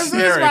sexy. That is That's my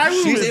scary.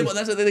 movie. She's able.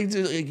 That's what they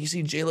do. Like, you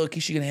see J-Lo,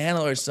 she can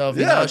handle herself.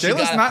 You Yeah, know?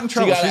 J-Lo's not in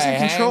trouble. She got She's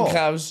in control.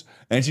 handcuffs,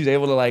 and she's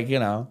able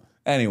to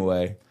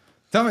Anyway,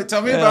 Tell me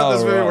about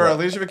this movie right. where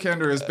Alicia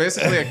Vikander is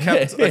basically a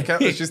kept.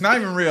 She's not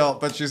even real,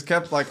 but she's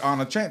kept like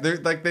on a chain. They're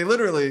like they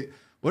literally.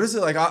 What is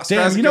it like?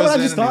 Damn, you know what I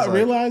just thought?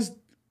 realized?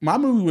 My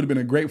movie would have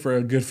been great for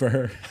a good for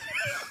her.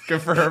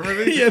 Good for her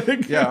movie.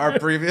 Yeah, our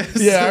previous.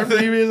 Our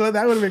previous one,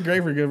 that would have been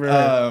great for good for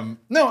her.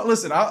 No,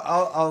 listen.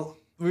 I'll.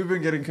 We've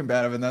been getting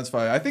combative, and that's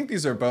fine. I think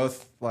these are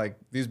both like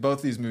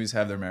both these movies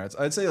have their merits.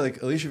 I'd say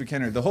like Alicia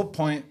Vikander. The whole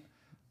point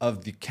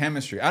of the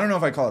chemistry. I don't know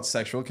if I call it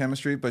sexual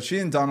chemistry, but she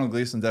and Donald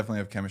Gleason definitely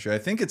have chemistry. I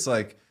think it's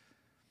like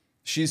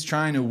she's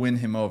trying to win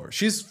him over.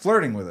 She's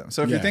flirting with him.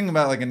 So if you're thinking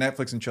about like a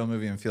Netflix and chill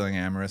movie and feeling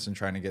amorous and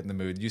trying to get in the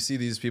mood, you see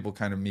these people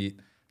kind of meet.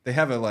 They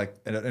have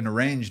an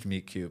arranged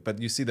meet cute, but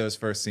you see those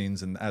first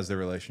scenes and as their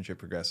relationship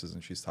progresses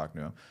and she's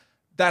talking to him.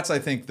 That's I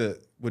think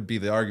that would be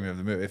the argument of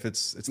the movie. If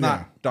it's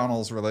not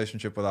Donald's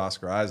relationship with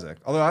Oscar Isaac,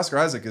 although Oscar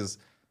Isaac is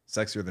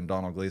sexier than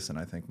Donald Gleason,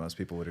 I think most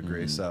people would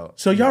agree. So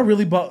y'all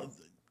really bought.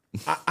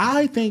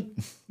 I think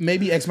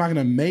maybe Ex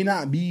Machina may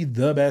not be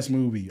the best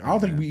movie. I don't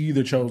think we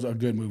either chose a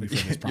good movie for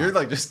this podcast. You're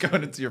like just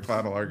going into your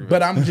final argument.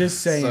 But I'm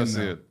just saying. So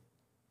soon.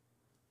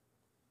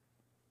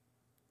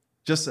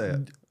 Just say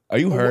it. are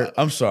you hurt?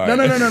 I'm sorry.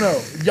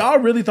 No. Y'all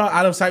really thought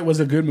Out of Sight was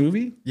a good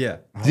movie? Yeah.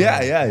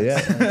 Yeah,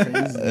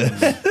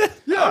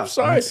 I'm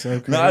sorry.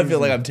 so No, I feel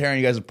like I'm tearing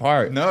you guys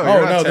apart. No. Oh,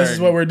 you're not no, this is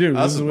tearing what we're doing.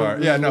 us This is what- apart.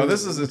 this Yeah. is No. what-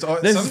 This is it's.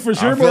 This is for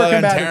sure I feel more like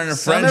I'm combative. tearing a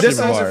Some friendship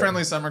episodes are apart.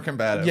 friendly, some are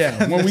combative. Yeah,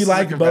 when This we is a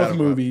like both combative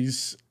one.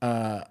 movies,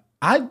 I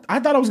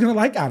thought I was gonna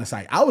like Out of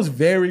Sight. I was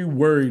very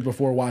worried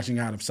before watching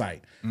Out of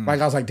Sight.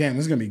 Like I was like, damn,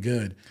 this is gonna be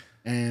good.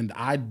 And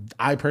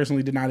I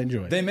personally did not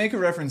enjoy it. They make a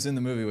reference in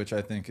the movie, which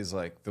I think is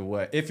like the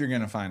way. If you're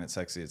gonna find it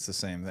sexy, it's the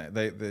same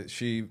thing.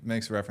 She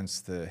makes a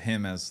reference to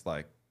him as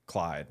like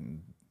Clyde,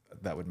 and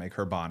that would make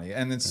her Bonnie.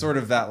 And it's sort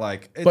of that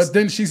like. But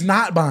then she's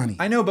not Bonnie.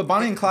 I know, but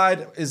Bonnie and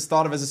Clyde is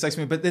thought of as a sex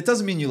movie, but it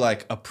doesn't mean you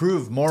like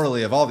approve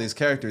morally of all these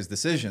characters'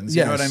 decisions.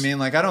 You know what I Yes. mean?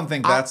 Like I don't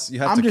think that's you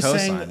have I'm to just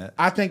co-sign saying, it.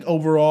 I think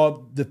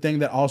overall the thing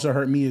that also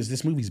hurt me is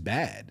this movie's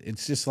bad.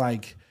 It's just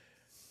like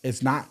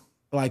it's not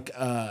like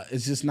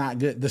it's just not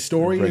good. The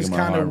story Breaking is my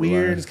kind heart, of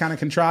weird. Ryan. It's kind of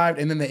contrived,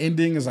 and then the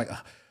ending is like,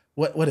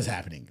 what is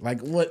happening?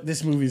 Like what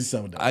this movie is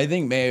so dumb. I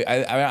think maybe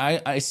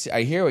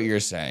I hear what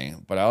you're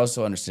saying, but I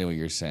also understand what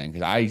you're saying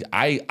because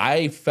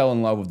I fell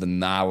in love with the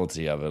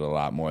novelty of it a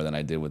lot more than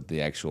I did with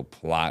the actual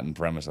plot and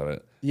premise of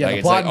it. Yeah, like, the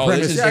it's plot like, and oh,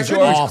 premise this is is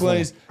George awful.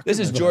 Clooney's. This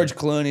is George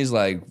Clooney's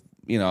like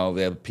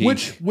the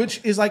peak. Which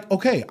is like,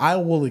 okay, I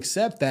will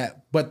accept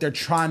that, but they're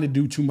trying to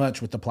do too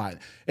much with the plot.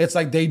 It's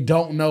like they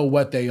don't know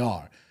what they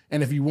are.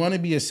 And if you want to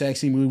be a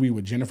sexy movie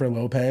with Jennifer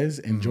Lopez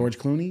and George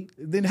Clooney,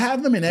 then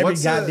have them in every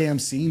What's goddamn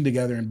scene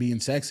together and being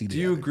sexy Do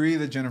together. you agree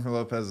that Jennifer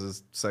Lopez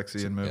is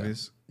sexy in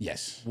movies?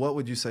 Yes. What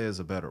would you say is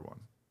a better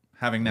one?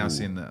 Having now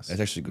seen this, that's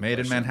actually a good Made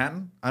question. in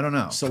Manhattan. I don't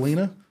know.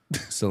 Selena?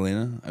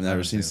 Selena. I've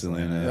never seen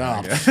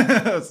Selena.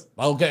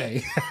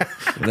 Okay.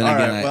 But then All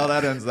again, right, well,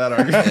 that ends that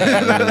argument.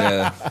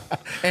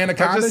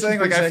 Anaconda. I'm just saying, she's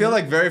like, pretty I feel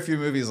sexy. like very few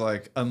movies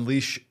like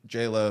unleash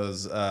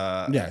J-Lo's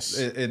Yes.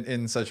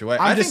 in such a way.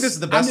 I'm I think just- this is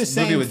the I'm best just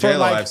movie saying with for, J-Lo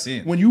like, I've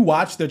seen. When you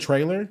watch the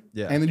trailer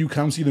Yeah. and then you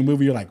come see the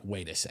movie, you're like,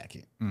 wait a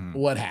second,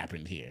 what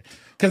happened here?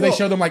 Because Well- they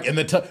show them like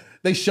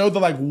they show the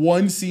like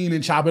one scene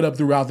and chop it up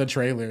throughout the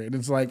trailer, and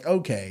it's like,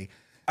 okay.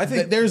 I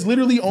think there's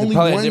literally only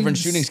probably one have different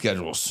shooting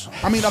schedules.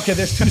 I mean, okay,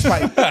 there's two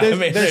spicy.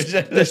 There's,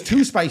 mean, there's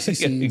two spicy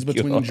Getting scenes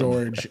between killed.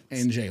 George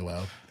and J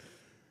Lo,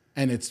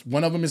 and it's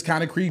one of them is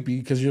kind of creepy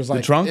because you're just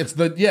like trunk? It's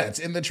it's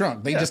in the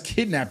trunk. They just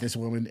kidnapped this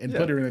woman and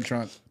put her in the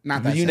trunk.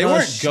 Not that you they know,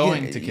 weren't she-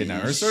 going to kidnap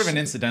her. It was sort of an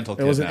incidental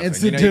It was kidnapping. an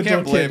You incidental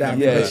can't blame them kidnapping.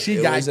 for Yeah, that. she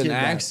it got was an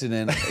kidnapped.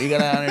 accident. You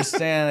gotta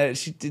understand that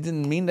she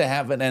didn't mean to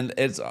happen, and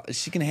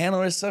she can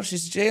handle herself.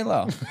 She's J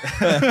Lo.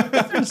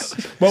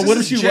 But what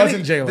if she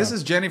wasn't J Lo? This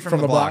is Jenny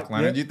from the block,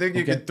 Leonard. Yeah? Do you think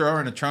you could throw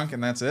her in a trunk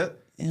and that's it?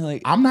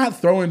 I'm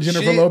not throwing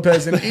Jennifer She-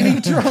 Lopez in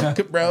any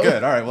trunk, bro.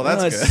 Good. All right. Well,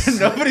 that's it's-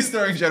 good. Nobody's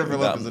throwing Jennifer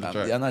Lopez in a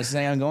trunk. I'm not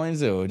saying I'm going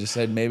to. I just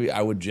said maybe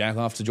I would jack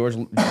off to George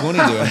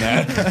Clooney doing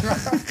that.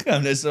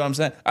 That's what I'm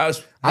saying.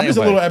 I'm just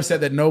a little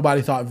upset that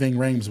nobody thought Ving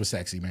Rhames was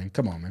sexy, man.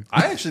 Come on, man.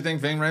 I actually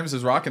think Ving Rhames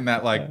is rocking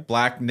that like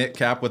black knit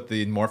cap with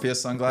the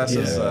Morpheus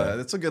sunglasses.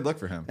 It's a good look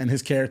for him. And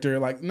his character,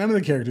 like none of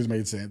the characters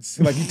made sense.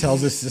 Like he tells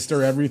his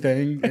sister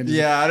everything. And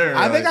Yeah, I don't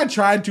I think really- I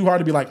tried too hard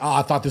to be like, oh,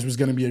 I thought this was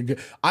going to be a good.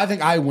 I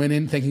think I went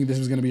in thinking this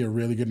was going to be a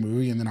really really good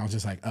movie, and then I was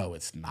just like, oh,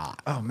 it's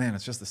not. Oh man,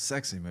 it's just a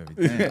sexy movie.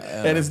 Damn.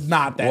 And it's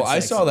not that. Well, I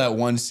sexy. saw that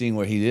one scene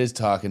where he is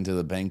talking to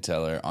the bank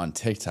teller on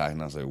TikTok,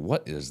 and I was like,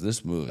 "What is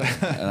this movie?"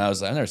 And I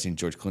was like, "I've never seen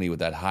George Clooney with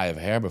that high of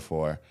hair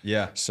before."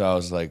 Yeah. So I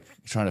was like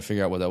trying to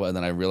figure out what that was, and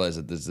then I realized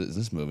that this is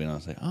this movie, and I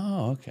was like,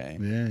 "Oh, okay."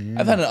 Yeah.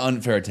 I've had an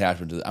unfair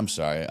attachment to. I'm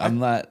sorry, I'm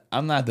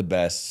not the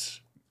best.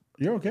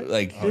 You're okay.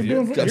 Like you're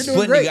doing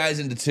splitting great. you guys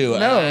into two.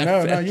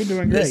 No, you're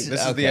doing great. This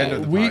is the end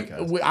of the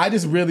podcast. I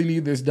just really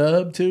need this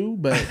dub too,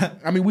 but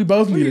I mean, we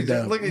both need a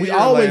dub. Look at We you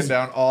always laying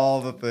down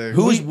all the things.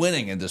 Who's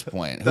winning at this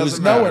point? Who's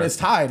Doesn't no matter. one. It's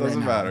tied. Doesn't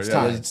right now. matter. It's Yeah.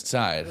 tied. It's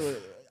tied.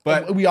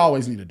 But we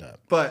always need a dub.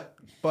 But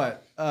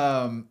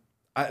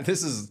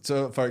this is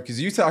so far because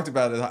you talked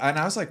about it, and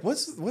I was like,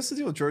 "What's the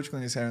deal with George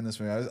Clooney's hair in this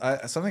movie?" I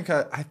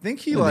think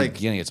he In the like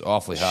beginning, it's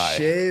awfully high.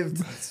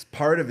 shaved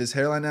part of his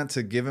hairline out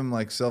to give him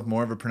like self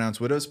more of a pronounced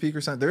widow's peak or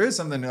something. There is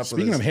something up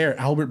Speaking with of hair,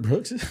 Albert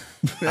Brooks.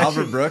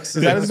 Albert Brooks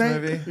is that in his this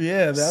name? movie.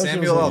 Yeah, that was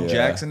Samuel L. Yeah.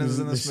 Jackson is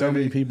in There's this so movie.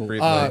 many people.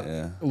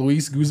 Briefly.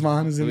 Luis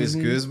Guzman is in Luis this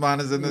movie. Guzman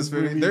is in this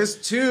movie. There's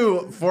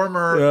two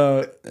former.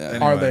 Are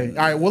Anyway. they?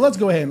 All right. Well, let's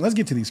go ahead and let's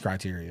get to these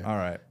criteria. All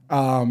right.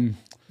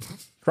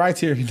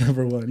 Criteria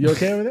number one. You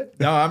okay with it?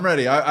 No, I'm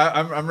ready.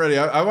 I'm ready.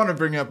 I want to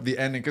bring up the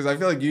ending because I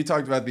feel like you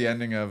talked about the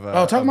ending of, talk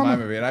of about my mine.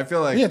 movie, and I feel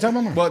like Yeah, talk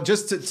about mine. Well,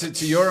 just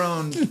to your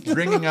own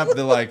bringing up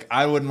the like,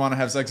 I wouldn't want to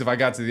have sex if I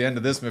got to the end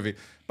of this movie.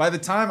 By the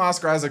time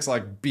Oscar Isaac's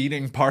like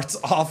beating parts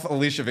off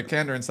Alicia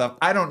Vikander and stuff,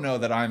 I don't know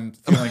that I'm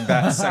feeling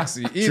that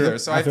sexy either. Sure,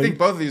 So I I think think-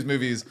 both of these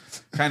movies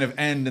kind of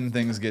end and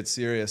things get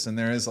serious, and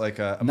there is like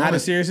a Not moment-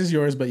 as serious as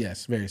yours, but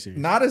yes, very serious.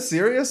 Not as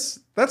serious.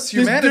 That's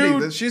humanity.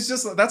 dude- She's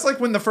just. That's like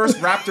when the first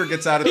raptor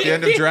gets out at the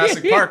end of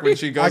Jurassic Park when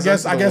she goes.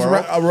 I guess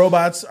world.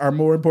 robots are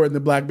more important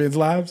than black men's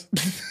lives.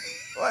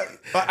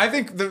 But I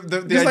think the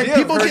Just idea like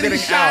people of her getting getting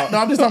shot. out. No,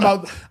 I'm just talking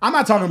about. I'm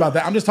not talking about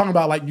that. I'm just talking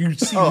about like you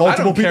see Oh, I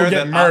multiple don't people care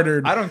get that-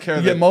 murdered. I don't care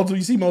You that- get multiple.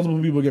 You see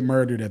multiple people get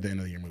murdered at the end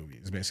of your movie.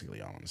 Is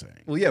basically all I'm saying.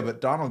 Well, yeah, but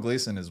Donald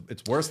Gleason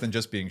it's worse than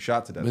just being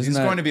shot to death. Isn't He's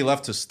that- going to be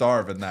left to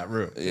starve in that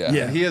room. Yeah.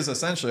 Yeah. And he is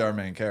essentially our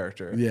main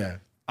character. Yeah.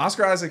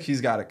 Oscar Isaac,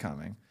 he's got it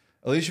coming.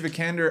 Alicia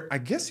Vikander, I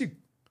guess you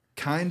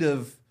kind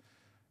of.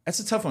 That's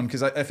a tough one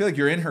because I feel like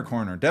you're in her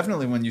corner.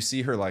 Definitely when you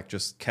see her like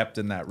just kept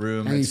in that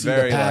room, And you it's see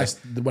very the past,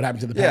 like. what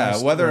happened to the Yeah,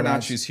 past. whether or not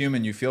robots. she's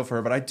human, you feel for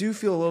her. But I do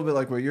feel a little bit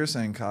like what you're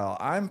saying, Kyle.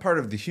 I'm part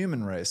of the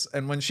human race.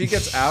 And when she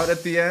gets out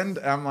at the end,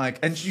 I'm like,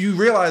 and you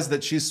realize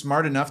that she's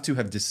smart enough to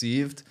have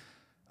deceived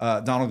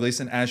Donald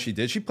Gleason as she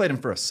did. She played him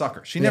for a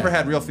sucker. She never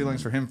had real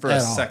feelings for him for a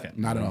At all. second.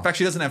 Not at all. In fact,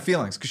 she doesn't have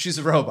feelings because she's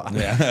a robot.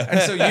 Yeah. And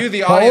so you,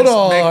 the audience,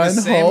 make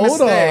the same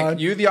mistake. on.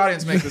 You, the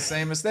audience, make the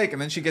same mistake.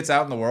 And then she gets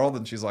out in the world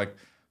and she's like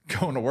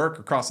going to work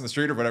or crossing the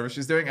street or whatever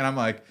she's doing. And I'm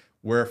like,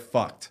 we're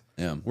fucked.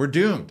 Yeah. We're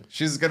doomed.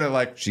 She's going to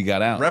like She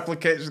got out.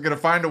 replicate. She's going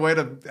to find a way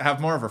to have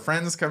more of her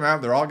friends come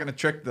out. They're all going to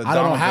trick the I don't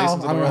know Donald how.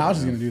 Gleasons of I the don't know world. how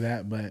she's gonna do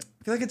that, but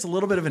I feel like it's a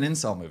little bit of an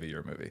incel movie,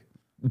 your movie.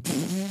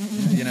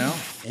 You know?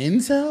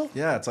 incel.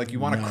 Yeah, it's like you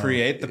want to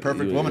create the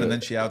perfect woman and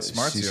then she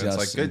outsmarts you. It's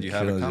like, good, you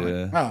have it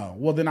coming. Oh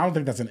well, then I don't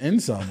think that's an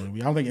incel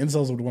movie. I don't think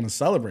incels would want to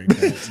celebrate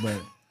that.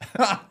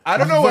 But I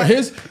don't know but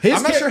what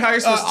I'm not sure how you're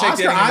supposed to take Oscar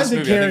dating in this Isaac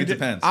movie. I think it character.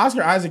 depends.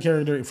 Oscar Isaac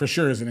character for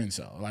sure is an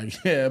incel. Like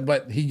yeah,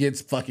 but he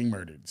gets fucking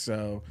murdered.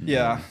 So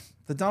Yeah.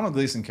 The Donald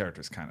Gleason character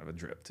is kind of a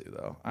drip too,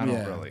 though. I don't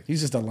yeah, really. he's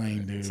just a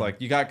lame dude. It's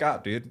like you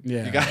got, dude.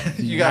 yeah,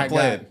 you got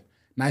played.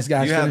 Nice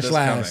guys You had finish this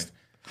last.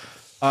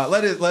 coming.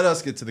 Let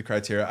us get to the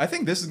criteria. I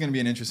think this is going to be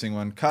an interesting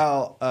one,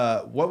 Kyle.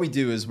 What we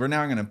do is we're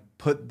now going to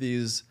put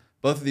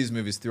both of these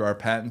movies through our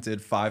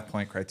patented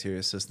 5-point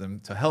criteria system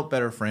to help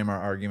better frame our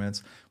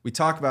arguments. We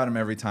talk about them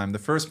every time. The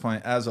first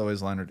point, as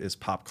always, Leonard, is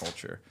pop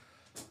culture.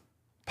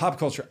 Pop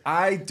culture.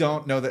 I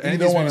don't know that any of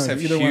these movies have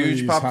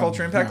huge pop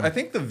culture impact. no. I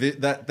think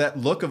that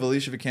look of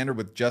Alicia Vikander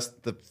with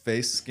just the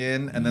face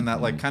skin and then that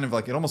like kind of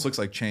like it almost looks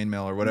like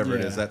chainmail or whatever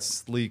it is. Yeah. That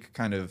sleek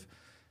kind of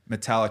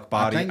metallic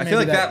body. I, think feel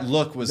like maybe that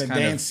look was the kind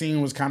dance of.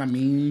 scene was kind of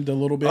memed a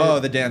little bit. Oh,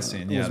 the dance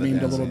scene. It Yeah, was the memed a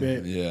dance little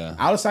scene. bit. Yeah.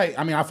 I would say.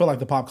 I mean, I feel like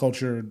the pop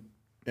culture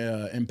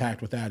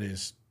impact with that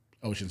is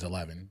Ocean's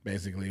 11.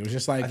 Basically, it was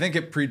just like I think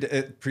it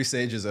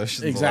presages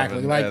Ocean's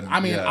exactly. 11. Like and, I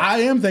mean, yeah. I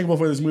am thankful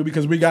for this movie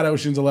because we got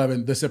Ocean's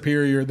 11, the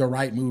superior, the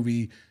right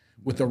movie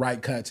with the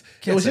right cuts.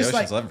 Can't it was say just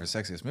Ocean's like 11 for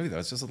sexiest movie though.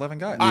 It's just 11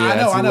 guys. I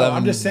know. it's I'm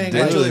 11 just saying.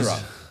 Days. Like, Really wrong.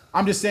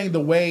 I'm just saying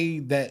the way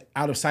that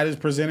Out of Sight is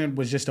presented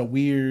was just a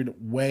weird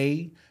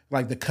way,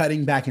 like the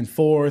cutting back and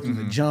forth and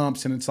the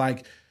jumps, and it's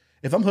like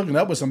if I'm hooking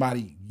up with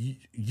somebody,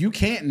 you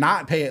can't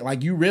not pay it.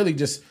 Like you really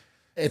just,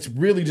 it's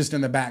really just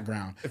in the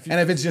background. And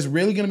if it's just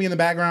really going to be in the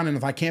background, and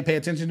if I can't pay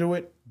attention to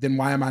it, then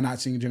why am I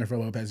not seeing Jennifer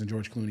Lopez and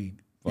George Clooney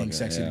being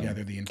sexy yeah.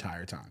 together the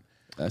entire time?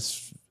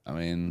 That's, I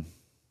mean,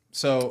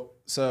 So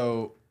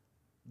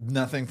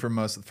Nothing for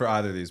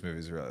either of these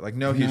movies really. Like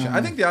no huge.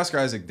 I think the Oscar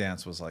Isaac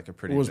dance was like a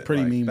pretty. It was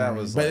pretty mean. That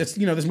was, but like, it's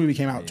this movie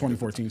came out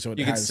 2014, so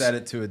you could set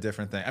it to a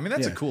different thing. I mean,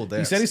 that's a cool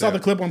dance. He said he saw the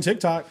clip on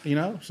TikTok.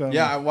 So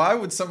yeah. Why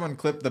would someone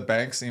clip the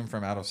bank scene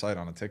from Out of Sight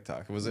on a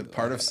TikTok? Was it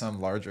part of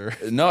some larger?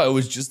 No, it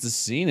was just the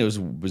scene. It was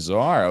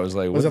bizarre. I was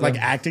like, was it like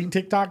acting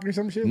TikTok or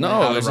some shit? No,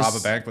 how it was to rob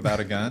a bank without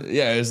a gun.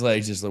 Yeah, it was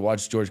like just like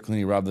watch George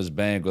Clooney rob this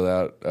bank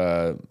without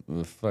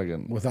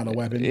without a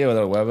weapon. Yeah,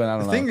 without a weapon. I don't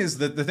know. The thing is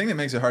that the thing that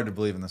makes it hard to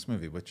believe in this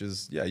movie, which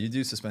is you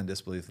do suspend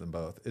disbelief in them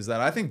both, is that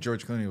I think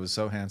George Clooney was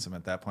so handsome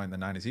at that point in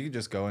the 90s. He could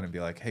just go in and be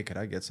like, "Hey, could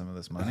I get some of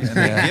this money?" And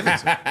then give it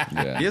to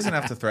him. Yeah. He doesn't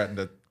have to threaten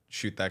to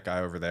shoot that guy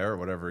over there or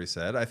whatever he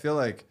said. I feel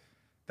like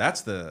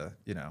that's the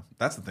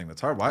thing that's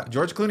hard. Why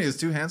George Clooney is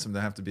too handsome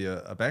to have to be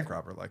a bank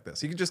robber like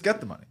this. He could just get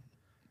the money.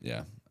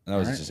 Yeah, and it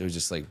was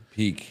just like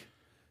peak,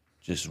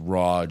 just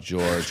raw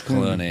George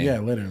Clooney. Yeah,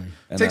 literally.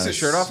 And takes his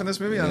shirt off in this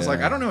movie. And I was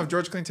like, I don't know if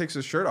George Clooney takes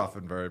his shirt off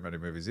in very many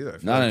movies either.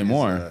 Not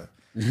anymore.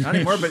 Not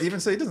anymore, but even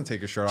say he doesn't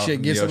take his shirt off.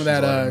 Shit, get some of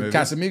that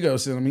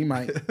Casamigos in him. He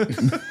might.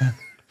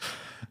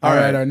 All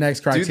right, our next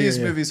criteria. Do these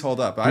movies hold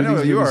up? I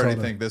know you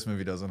already think this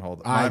movie doesn't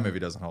hold up. My movie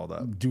doesn't hold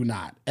up. Do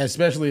not,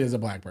 especially as a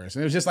black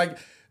person. It was just like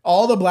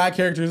all the black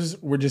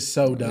characters were just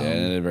so dumb,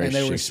 and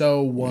they were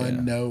so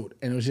one note,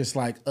 and it was just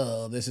like,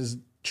 oh, this is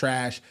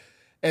trash.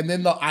 And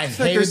then I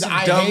hated the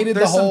whole.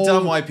 There's some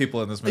dumb white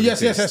people in this movie. Yes,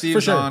 Steve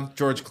for Zahn, sure.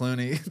 George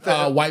Clooney,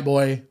 white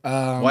boy,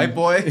 white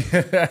boy.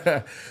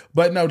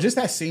 But no, just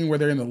that scene where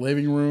they're in the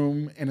living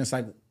room and it's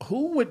like,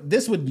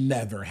 this would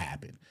never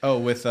happen. Oh,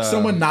 with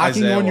someone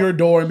knocking on your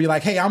door and be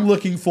like, "Hey, I'm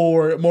looking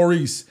for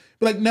Maurice."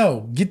 Be like,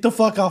 "No, get the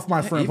fuck off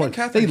my front porch."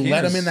 They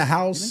let him in the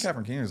house. I think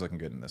Catherine Keener's looking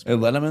good in this movie.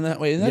 They let him in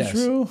that way. Is that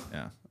true?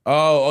 Yeah.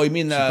 Oh, you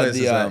mean at the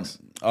yes.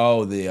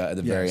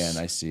 very end?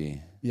 I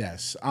see.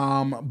 Yes.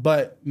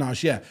 But no,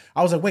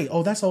 I was like, wait,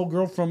 that's the old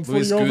girl from 40-Year-Old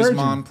Luis Virgin.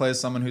 Guzman plays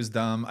someone who's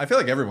dumb. I feel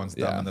like everyone's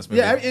dumb in this movie.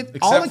 Yeah,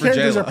 all the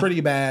characters are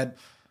pretty bad.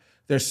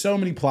 There's so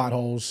many plot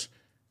holes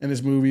in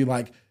this movie,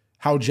 like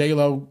how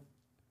J-Lo,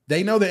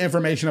 they know the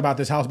information about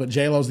this house, but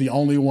J-Lo's the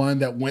only one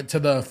that went to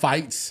the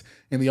fights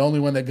and the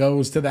only one that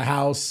goes to the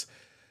house.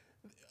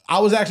 I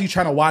was actually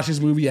trying to watch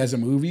this movie as a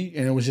movie,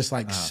 and it was just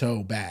like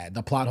so bad.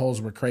 The plot holes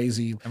were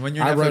crazy. And when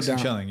you're Netflix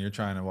and chilling, you're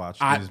trying to watch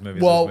these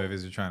movies.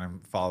 You're trying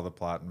to follow the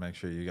plot and make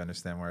sure you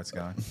understand where it's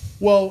going.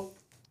 Well,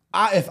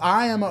 I'm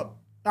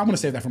going to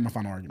save that for my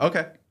final argument.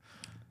 Okay.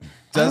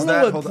 Does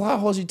that what plot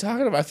holes you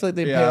talking about? I feel like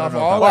they paid off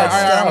all that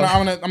stuff.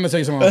 I'm going to tell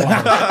you something about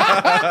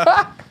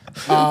plot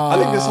I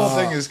think this whole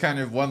thing is kind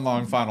of one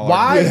long final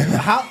argument.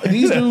 How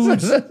these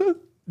dudes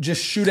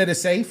just shoot at a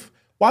safe?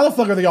 Why the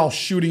fuck are they all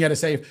shooting at a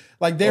safe?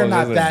 Like they're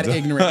not that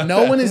ignorant.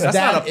 No one is that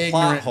not a ignorant.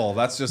 Plot hole.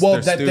 That's just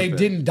that stupid. They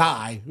didn't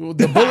die.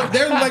 The bullet,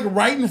 they're like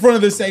right in front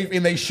of the safe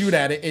and they shoot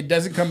at it. It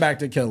doesn't come back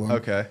to kill them.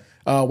 Okay.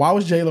 Why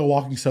was J-Lo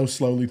walking so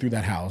slowly through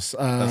that house?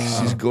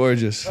 She's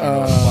gorgeous.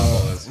 Well,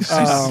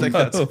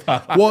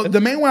 the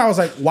main one I was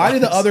like, why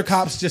did the other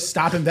cops just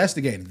stop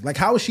investigating? Like,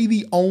 how is she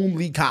the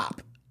only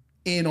cop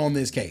in on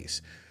this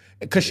case?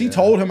 Because she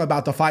told him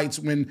about the fights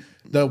when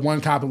the one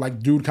cop,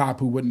 like dude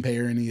cop who wouldn't pay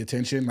her any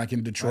attention, like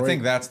in Detroit. I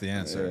think that's the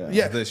answer.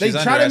 Yeah, they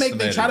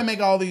try to make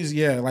all these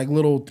like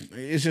little.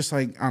 It's just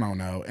like I don't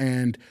know.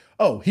 And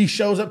he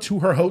shows up to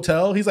her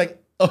hotel. He's like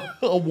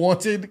a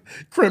wanted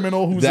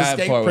criminal who's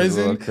escaped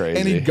prison,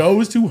 and he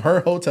goes to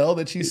her hotel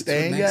that she's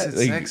staying at.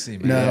 It's sexy,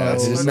 man. No,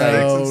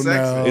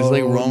 it's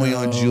like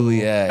Romeo and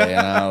Juliet. You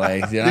know,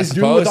 like this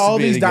dude with all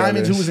these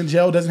diamonds who was in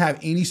jail doesn't have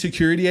any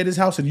security at his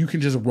house, and you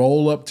can just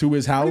roll up to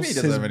his house. He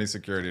doesn't have any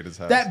security at his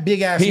house. That big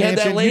ass mansion. Had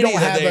that lady you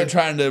don't have a,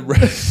 trying to.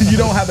 You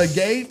don't have a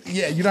gate.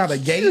 Yeah, you don't have a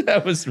gate.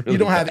 That was really you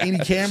don't bad. have any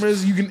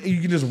cameras. You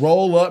can just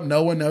roll up.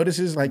 No one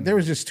notices. Like there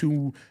was just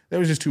too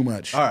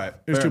much. All right,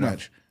 there's too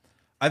much.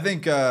 I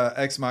think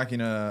Ex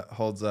Machina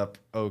holds up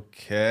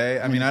okay.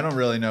 I mean, I don't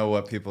really know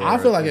what people. I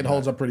feel like it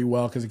holds up pretty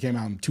well because it came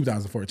out in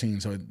 2014.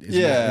 So it's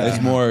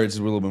it's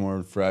a little bit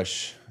more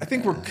fresh. I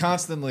think we're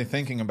constantly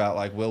thinking about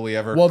like, will we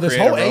ever? This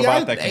create whole a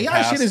robot that can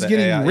AI shit is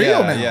getting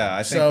real now. Yeah,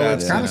 I think so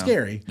that's it's kind of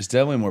scary. It's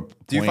definitely more.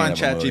 Do you find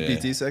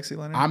ChatGPT sexy,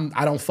 Leonard?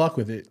 I don't fuck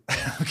with it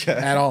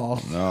at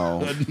all. No,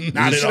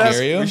 not at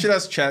all. We should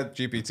ask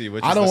ChatGPT.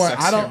 Which I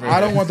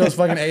don't want those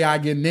fucking AI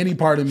getting any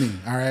part of me.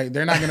 All right,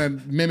 they're not gonna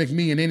mimic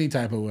me in any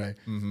type of way.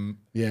 Mm-hmm.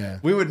 Yeah,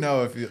 we would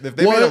know if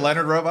they made a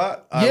Leonard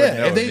robot.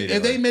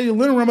 If they made a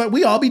Leonard robot,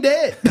 we all be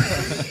dead.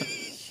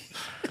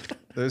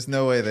 There's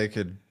no way they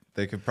could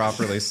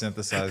properly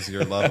synthesize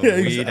your love of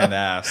weed and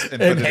ass and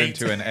put it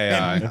into an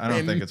AI. I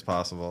don't think it's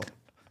possible.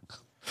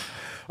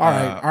 All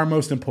right, our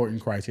most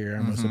important criteria,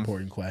 our most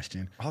important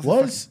question.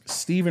 Was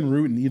Stephen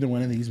Root in either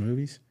one of these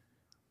movies?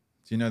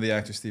 Do you know the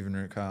actor Stephen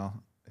Root,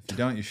 Kyle? If you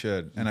don't, you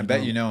should. And I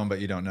bet you know him, but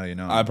you don't know you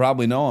know him. I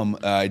probably know him.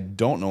 I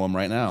don't know him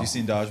right now. Have you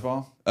seen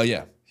Dodgeball? Oh,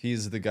 yeah.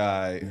 He's the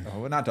guy.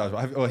 Oh, not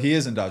Dodgeball. Well, he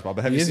is in Dodgeball.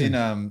 But have you seen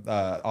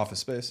Office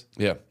Space?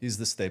 Yeah. He's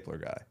the stapler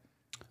guy.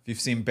 If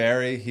you've seen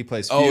Barry, he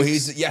plays. Oh,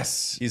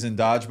 Fuchs. He's in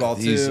Dodgeball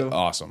too. He's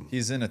awesome.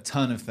 He's in a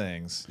ton of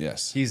things.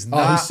 Yes. He's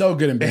not. He's so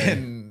good in Barry.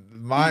 In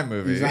my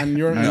movie. He's not in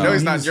your. I know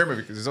he's not in your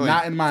movie because there's only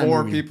not in my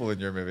 4 movie. people in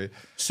your movie.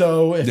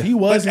 So if he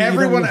was, but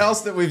everyone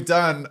else that we've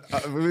done,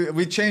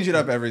 we change it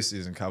up every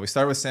season. Kyle, we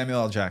start with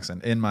Samuel L.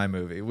 Jackson in my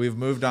movie. We've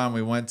moved on.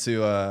 We went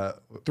to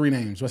 3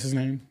 names. What's his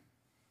name?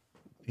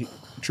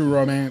 True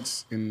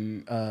Romance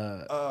and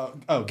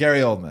Gary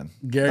Oldman.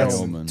 Gary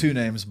Oldman. 2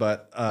 names,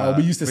 but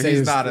we used to say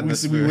he's not in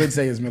this movie. We would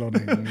say his middle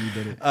name when we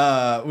did it.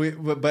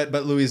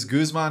 But Luis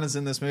Guzman is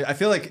in this movie. I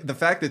feel like the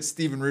fact that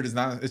Stephen Root is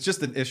not, it's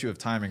just an issue of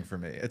timing for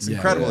me. It's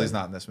incredible he's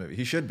not in this movie.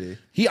 He should be.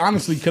 He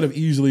honestly could have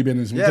easily been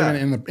in this movie.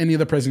 In any of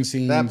the prison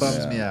scenes. That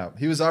bums me out.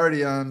 He was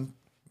already on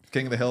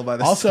King of the Hill by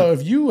this Also,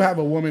 if you have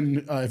a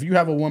woman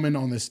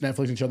on this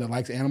Netflix show that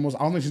likes animals, I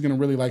don't think she's gonna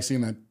really like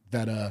seeing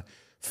that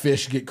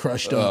fish get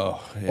crushed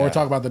up or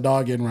talk about the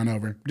dog getting run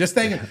over. Just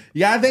thinking,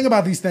 you gotta think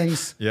about these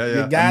things.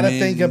 You gotta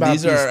think about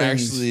these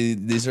things.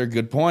 These are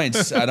good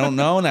points. I don't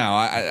know now.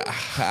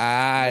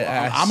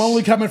 I'm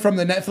only coming from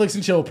the Netflix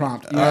and chill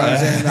prompt. You know what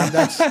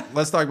I'm saying?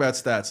 Let's talk about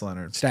stats,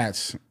 Leonard.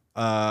 Stats.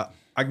 I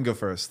can go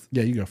first.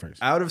 Yeah, you go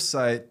first. Out of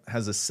Sight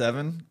has a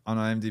 7 on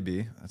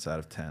IMDb. That's out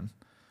of 10.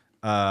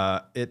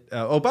 By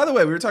the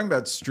way, we were talking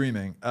about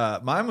streaming.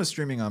 Mine was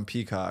streaming on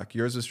Peacock.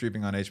 Yours was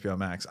streaming on HBO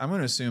Max. I'm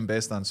going to assume,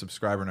 based on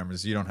subscriber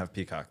numbers, you don't have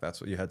Peacock. That's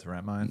what you had to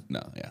rent mine.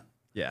 No,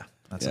 yeah,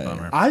 that's a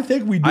bummer. I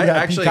think we do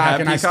have Peacock,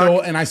 and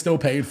I still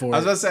paid for it. I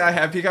was about to say I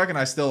had Peacock, and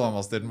I still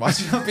almost didn't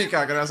watch it on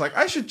Peacock. And I was like,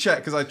 I should check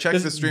because I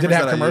checked the streamers. Did it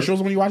have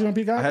commercials when you watch it on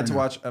Peacock? I had to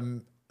watch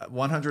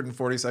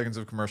 140 seconds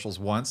of commercials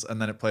once, and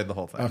then it played the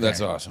whole thing. Okay.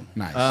 That's awesome.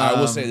 Nice. I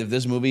will say if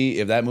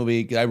that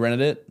movie, I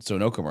rented it, so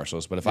no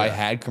commercials. But if I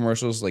had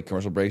commercials, like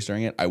commercial breaks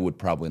during it, I would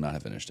probably not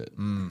have finished it.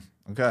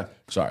 Okay.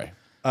 Sorry.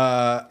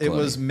 It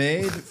was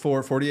made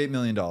for $48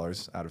 million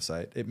out of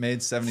Sight. It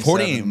made $77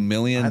 $48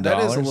 million?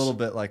 That is a little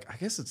bit like, I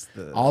guess it's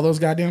all those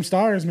goddamn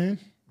stars, man.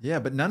 Yeah,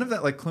 but none of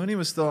that, like Clooney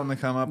was still on the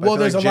come up. Well,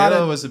 there's like a lot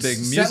of was a big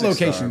set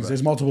locations. Star,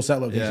 there's multiple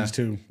set locations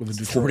too. With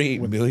the Detroit,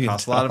 $48 million.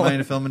 Cost a lot of money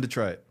to film in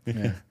Detroit.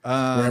 Yeah.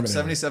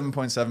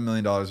 $77.7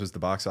 million was the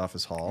box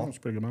office haul. That's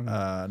pretty good money.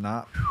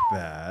 Not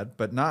bad,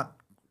 but not.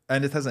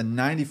 And it has a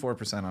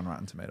 94% on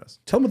Rotten Tomatoes.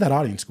 Tell me what that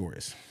audience score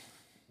is.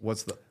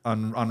 What's the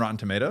on Rotten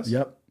Tomatoes?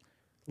 Yep.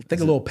 I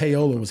think a little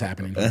payola was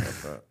happening.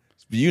 There's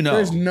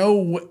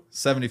no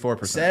 74%.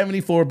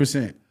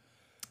 74%.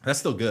 That's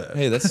still good.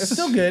 Hey, it's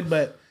still good,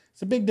 but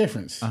it's a big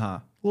difference.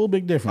 A little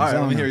big difference. All right,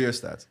 let me hear your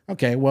stats.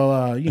 Okay,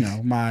 well,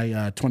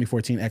 my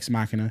 2014 Ex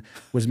Machina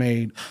was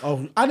made.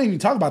 Oh, I didn't even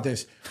talk about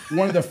this.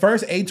 One of the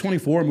first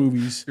A24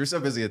 movies. You're so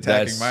busy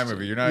attacking my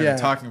movie. You're not even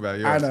talking about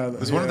yours. I know. It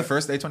was one of the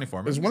first A24 movies.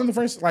 It was one of the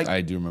first,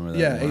 I do remember that.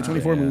 Yeah,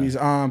 A24 movies.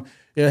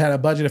 It had a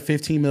budget of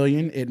 $15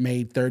 million. It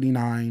made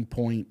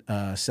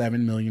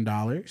 $39.7 million.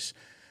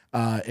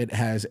 It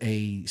has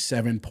a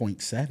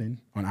 7.7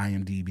 on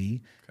IMDb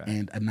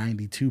and a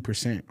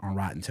 92% on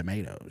Rotten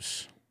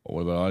Tomatoes. Well,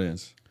 what about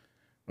audience?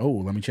 Oh,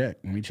 let me check.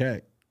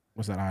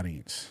 What's that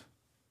audience?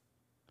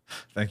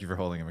 Thank you for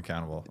holding him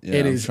accountable. Yeah,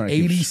 it is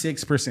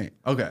 86%.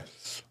 Okay.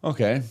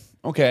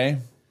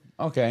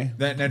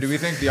 Now, do we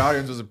think the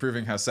audience was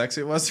approving how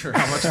sexy it was, or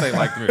how much they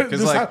liked the movie?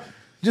 Because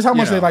just how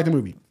much they liked the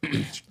movie.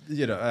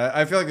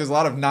 I feel like there's a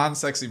lot of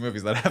non-sexy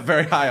movies that have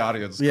very high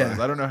audience scores.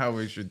 Yeah. I don't know how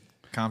we should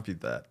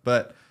compute that,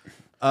 but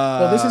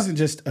well, this isn't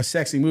just a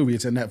sexy movie;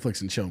 it's a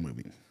Netflix and chill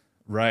movie,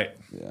 right?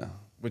 Yeah,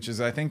 which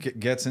is, I think, it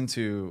gets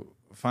into.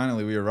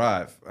 Finally, we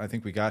arrive. I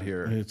think we got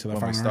here to the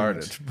when we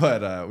started,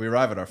 but we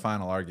arrive at our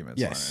final arguments.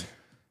 Yes. Leonard.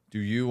 Do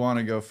you want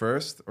to go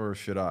first, or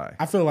should I?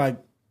 I feel like.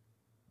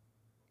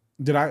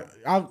 I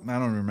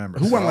don't remember.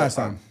 Who won last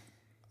time?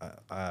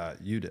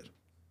 You did.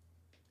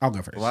 I'll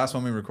go first. The last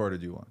one we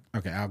recorded, you won.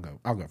 Okay, I'll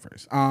go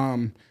first.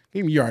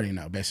 You already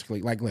know,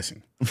 basically. Like,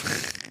 listen,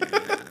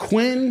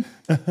 Quinn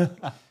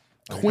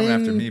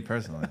after me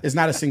personally is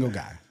not a single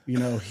guy.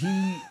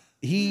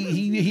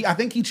 He I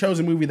think he chose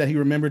a movie that he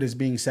remembered as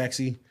being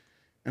sexy,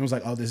 and was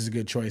like, "Oh, this is a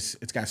good choice.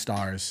 It's got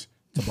stars.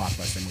 It's a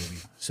blockbuster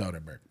movie."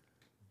 Soderbergh.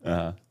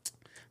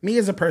 Me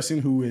as a person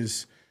who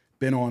has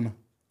been on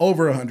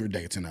over 100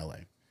 dates in LA.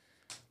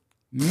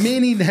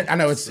 I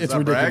know it's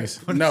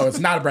ridiculous. No, it's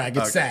not a brag.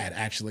 It's sad,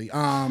 actually.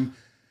 I'm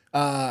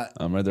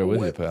right there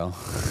with you, pal.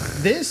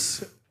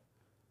 This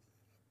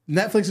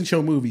Netflix and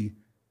chill movie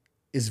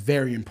is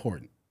very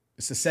important.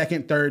 It's the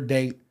second, third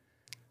date.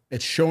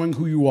 It's showing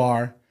who you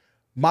are.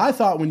 My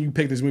thought when you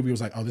picked this movie was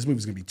like, oh, this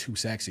movie's gonna be too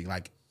sexy.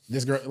 Like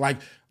this girl, like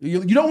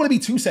you don't want to be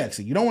too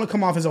sexy. You don't want to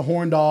come off as a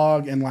horn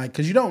dog and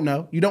because you don't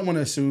know. You don't want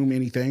to assume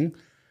anything,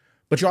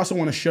 but you also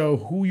want to show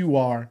who you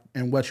are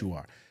and what you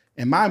are.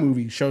 And my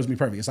movie shows me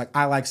perfect. It's like,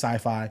 I like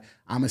sci-fi.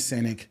 I'm a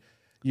cynic.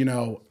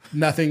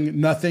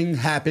 Nothing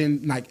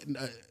happened. Like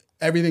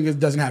everything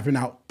doesn't happen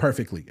out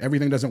perfectly.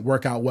 Everything doesn't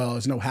work out well.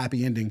 There's no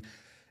happy ending.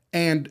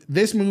 And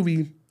this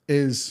movie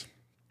is,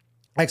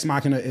 Ex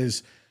Machina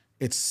it's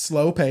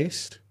slow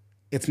paced.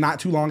 It's not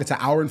too long. It's 1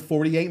 hour and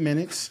 48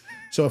 minutes.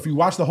 So if you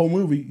watch the whole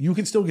movie, you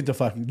can still get to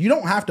fucking. You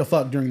don't have to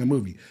fuck during the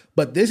movie.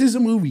 But this is a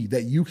movie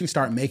that you can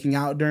start making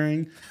out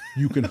during.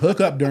 You can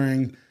hook up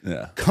during.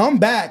 Come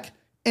back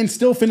and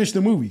still finish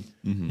the movie.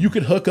 Mm-hmm. You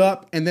could hook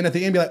up and then at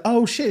the end be like,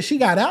 oh shit, she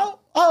got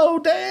out? oh,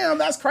 damn,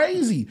 that's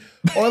crazy.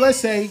 Or let's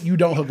say you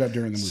don't hook up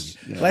during the movie.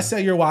 Yeah. Let's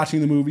say you're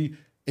watching the movie.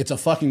 It's a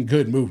fucking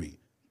good movie.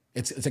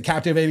 It's a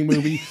captivating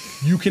movie.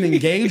 You can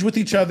engage with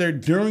each other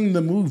during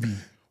the movie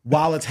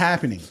while it's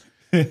happening.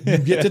 You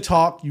get to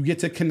talk. You get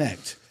to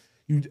connect.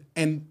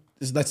 And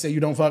let's say you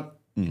don't fuck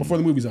before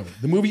the movie's over.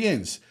 The movie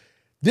ends.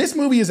 This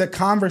movie is a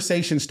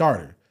conversation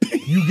starter.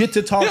 You get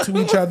to talk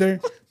to each other.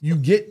 You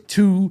get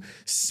to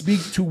speak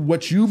to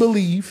what you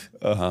believe.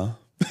 But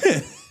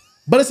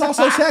it's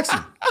also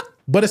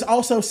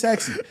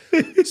sexy.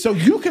 So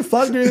you can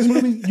fuck during this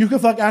movie. You can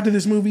fuck after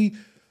this movie.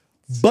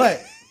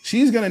 But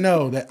she's going to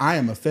know that I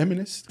am a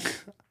feminist.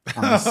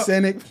 I'm a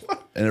cynic.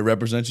 And it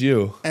represents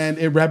you. And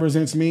it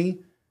represents me.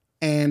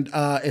 And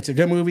it's a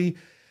good movie.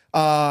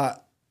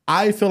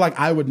 I feel like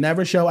I would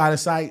never show Out of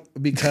Sight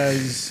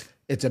because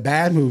it's a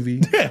bad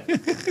movie.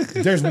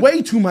 There's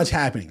way too much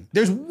happening.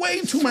 There's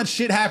way too much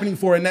shit happening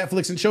for a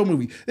Netflix and chill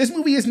movie. This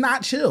movie is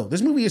not chill.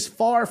 This movie is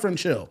far from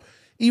chill.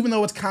 Even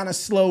though it's kind of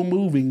slow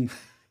moving,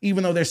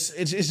 even though it's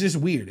just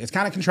weird. It's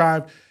kind of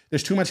contrived.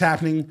 There's too much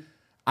happening.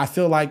 I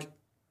feel like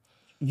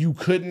you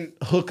couldn't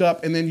hook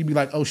up and then you'd be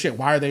like, oh shit,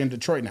 why are they in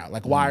Detroit now?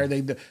 Like, why are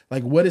they,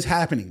 like, what is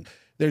happening?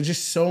 There's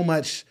just so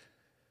much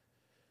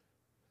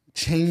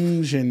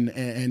change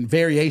and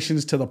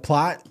variations to the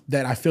plot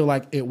that I feel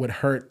like it would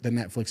hurt the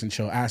Netflix and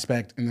chill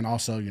aspect. And then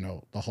also, you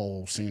know, the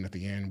whole scene at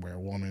the end where a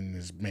woman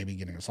is maybe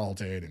getting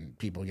assaulted and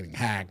people getting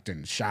hacked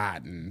and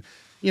shot and,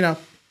 you know,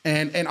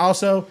 and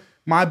also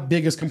my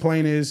biggest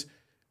complaint is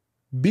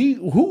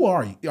who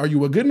are you? Are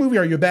you a good movie?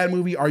 Are you a bad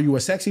movie? Are you a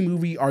sexy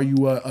movie? Are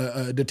you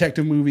a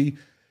detective movie?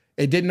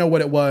 It didn't know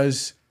what it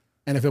was.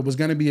 And if it was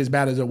going to be as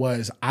bad as it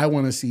was, I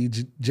want to see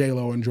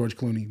J-Lo and George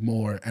Clooney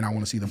more, and I want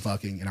to see them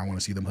fucking, and I want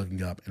to see them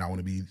hooking up, and I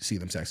want to see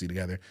them sexy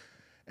together.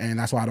 And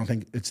that's why I don't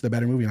think it's the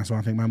better movie. That's why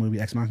I think my movie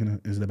Ex Machina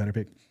is the better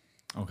pick.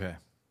 Okay.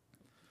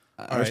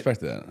 I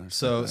respect that.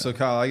 So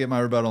Kyle, I get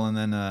my rebuttal, and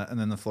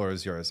then the floor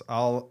is yours.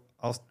 I'll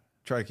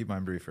try to keep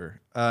mine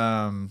briefer.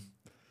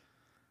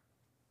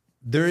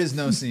 There is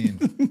no scene.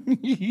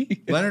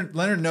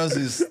 Leonard knows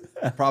he's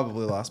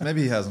probably lost.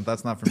 Maybe he hasn't.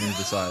 That's not for me to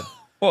decide.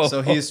 Whoa.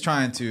 So he's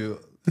trying to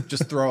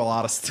just throw a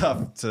lot of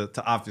stuff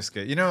to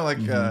obfuscate. You know, like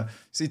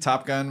see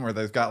Top Gun where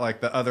they've got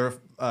like the other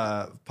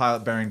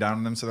pilot bearing down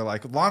on them, so they're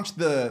like, launch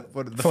the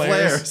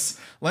flares.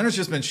 Leonard's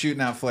just been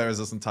shooting out flares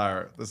this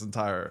entire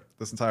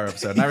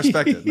episode, and I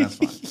respect it, and that's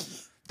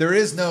fine. There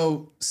is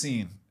no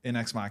scene in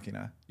Ex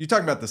Machina. You're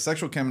talking about the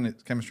sexual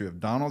chemistry of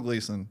Donald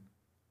Gleason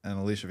and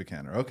Alicia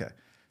Vikander. Okay.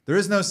 There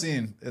is no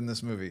scene in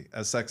this movie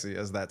as sexy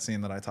as that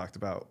scene that I talked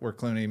about where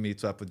Clooney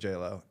meets up with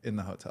J-Lo in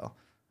the hotel.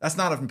 That's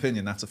not an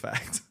opinion. That's a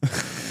fact.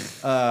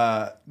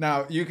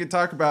 Now, you could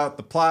talk about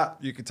the plot.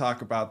 You could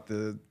talk about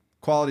the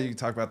quality. You could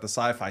talk about the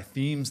sci-fi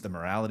themes, the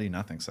morality.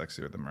 Nothing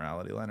sexier than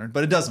morality, Leonard.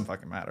 But it doesn't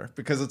fucking matter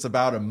because it's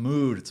about a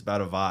mood. It's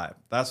about a vibe.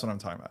 That's what I'm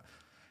talking about.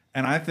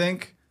 And I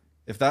think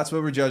if that's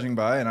what we're judging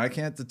by, and I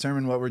can't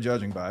determine what we're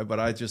judging by,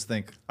 but I just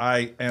think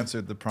I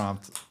answered the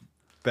prompt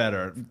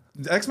better.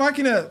 Ex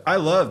Machina, I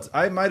loved.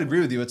 I might agree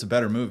with you. It's a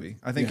better movie.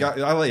 I think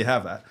I'll let you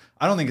have that.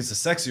 I don't think it's a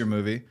sexier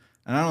movie.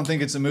 And I don't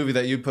think it's a movie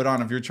that you put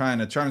on if you're trying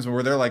to charm someone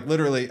where they're like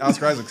literally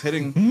Oscar Isaac's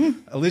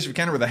hitting Alicia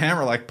Vikander with a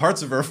hammer, like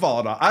parts of her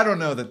falling off. I don't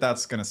know that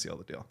that's going to seal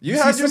the deal. You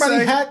had your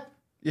say.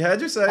 You had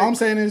your say. All I'm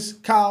saying is,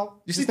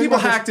 Kyle. You see people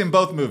hacked in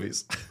both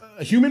movies.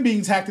 Human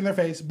beings hacked in their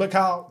face, but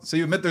Kyle. So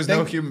you admit there's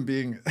no human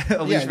being.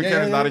 Alicia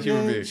Vikander is not a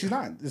human being. She's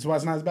not. That's why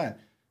it's not as bad.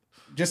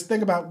 Just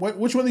think about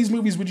which one of these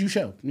movies would you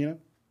show? You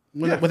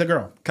know, with a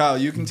girl. Kyle,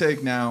 you can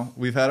take now.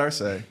 We've had our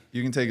say.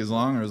 You can take as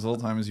long or as little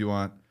time as you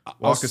want.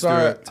 Walk us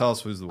through it. Tell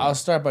us who's the one. I'll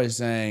start by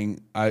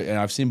saying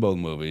I've seen both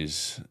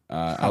movies.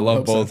 I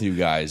love both you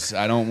guys.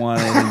 I don't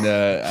want anything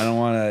to. I don't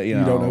want to. You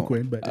don't know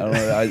Quinn, but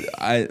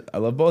I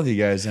love both of you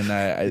guys, and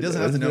he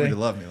doesn't have to know me to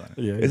love me.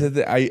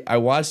 Leonard. I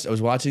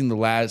was watching the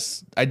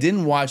last. I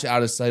didn't watch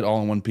Out of Sight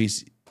all in one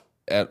piece.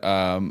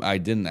 I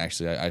didn't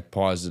actually. I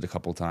paused it a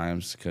couple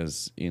times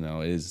because it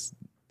is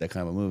that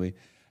kind of a movie.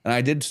 And I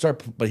did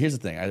start, but here's the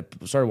thing: I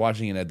started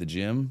watching it at the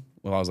gym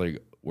while I was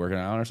like working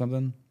out or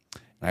something.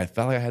 And I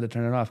felt like I had to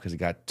turn it off because it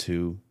got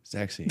too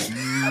sexy.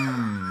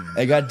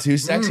 It got too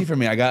sexy for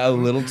me. I got a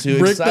little too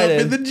excited. Bricked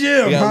up in the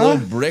gym, I got a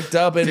little bricked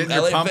up in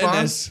LA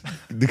Fitness.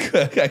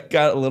 I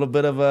got a little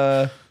bit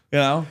of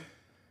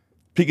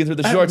peeking through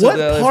the shorts. What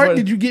part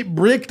did you get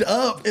bricked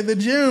up in the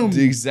gym?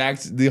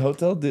 The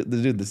hotel,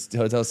 the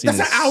hotel scene.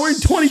 That's an hour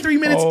and 23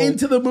 minutes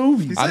into the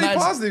movie. He said he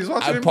paused it. He was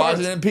watching it. I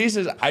paused it in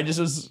pieces. I just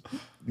was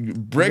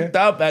bricked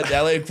up at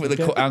LA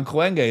on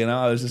Coenga.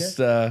 I was just.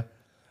 On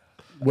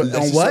what?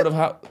 Sort of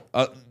how,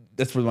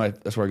 that's where I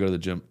go to the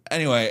gym.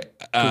 Anyway,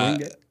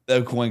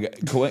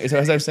 Coenga. So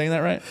was I saying that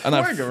right?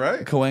 Coenga,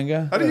 right?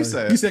 Coenga. How do you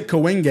say it? You said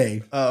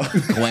Coenga. Oh,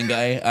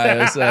 Coenga.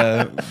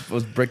 I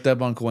was bricked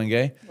up on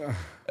Coenga,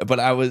 but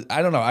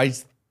I don't know.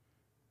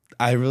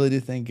 I really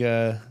do think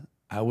I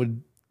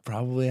would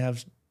probably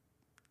have.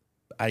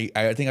 I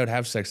think I would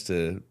have sex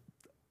to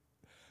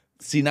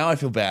See, now I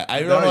feel bad.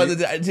 I don't know what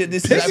to do.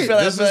 This is, I feel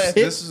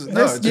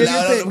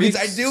because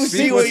I do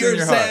see what you're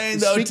saying,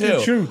 though,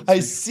 too.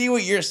 I see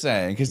what you're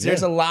saying, because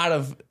there's a lot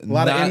of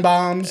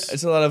in-bounds.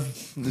 There's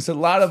a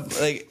lot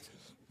of like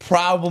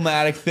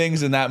problematic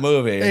things in that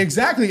movie.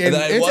 Exactly. And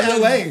it's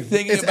LA.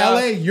 It's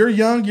LA. You're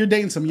young. You're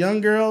dating some young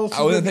girls.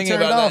 I wasn't thinking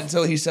about that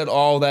until he said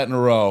all that in a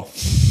row.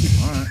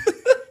 All right.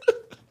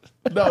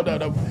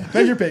 No.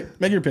 Make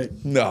your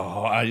pick.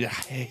 No.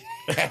 Yes.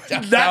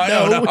 Now I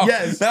don't know.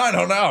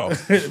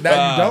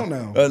 Now you don't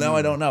know. Now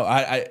I don't know.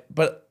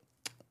 But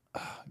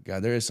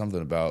God, there is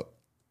something about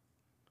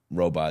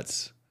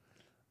robots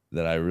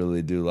that I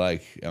really do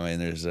like. I mean,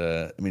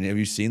 have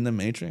you seen The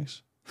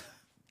Matrix?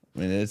 I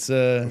mean, it's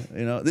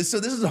this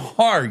is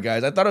hard,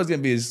 guys. I thought it was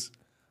gonna be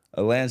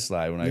a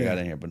landslide when I got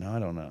in here, but now I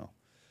don't know.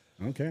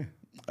 Okay.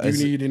 Do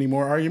you need any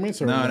more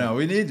arguments? Or no.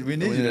 We need you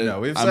to know.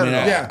 We've said it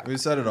all. Yeah. We've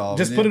said it all.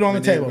 Just put it on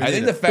the table. I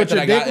think the fact that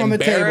I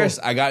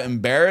got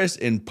embarrassed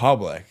in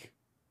public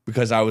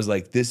because I was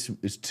like, this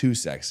is too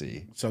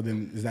sexy. So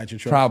then, is that your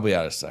choice? Probably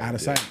out of sight.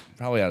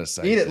 Probably out of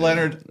sight. Eat it,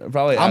 Leonard.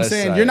 Probably. I'm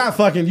saying you're not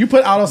fucking. You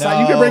put out of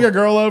sight. You can bring a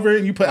girl over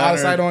and you put out of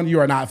sight on. You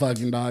are not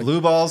fucking, dog.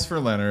 Blue balls for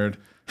Leonard.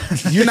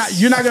 You're not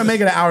gonna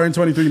make it an hour and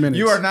 23 minutes.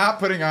 You are not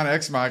putting on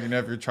Ex Machina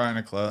if you're trying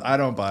to close. I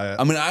don't buy it.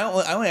 I mean, I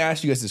only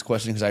asked you guys this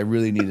question because I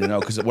really need to know.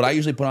 Because what I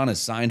usually put on is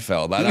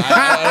Seinfeld.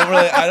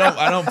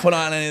 I don't put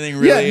on anything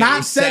really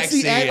not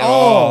sexy at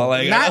all.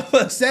 Like,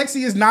 not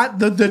sexy is not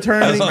the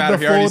determining the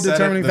full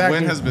determining factor.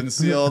 The win has been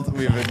sealed.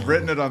 We've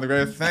written it on the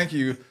grave. Thank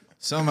you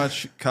so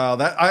much, Kyle.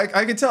 That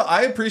I can tell.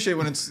 I appreciate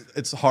when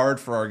it's hard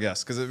for our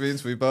guests because it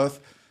means we both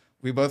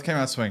came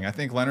out swinging. I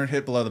think Leonard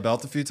hit below the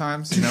belt a few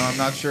times. You know, I'm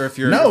not sure if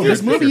you're. No,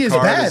 this movie is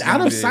bad.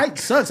 Out of Sight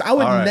sucks. I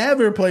would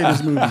never play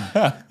this movie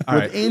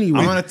with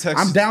anyone.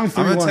 I'm down 3-1.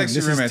 I'm gonna text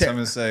your roommates. I'm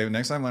gonna say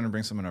next time Leonard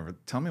brings someone over,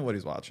 tell me what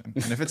he's watching.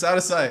 And if it's Out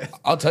of Sight,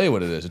 I'll tell you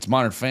what it is. It's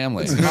Modern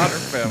Family. It's Modern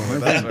Family.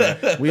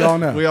 That's right. We all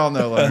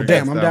know. Leonard.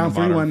 Damn, I'm down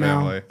 3-1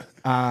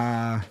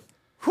 now.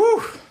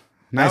 Whew.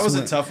 Nice that was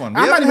a tough one.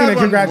 I'm not even going to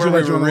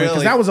congratulate you on that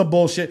because that was a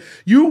bullshit.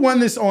 You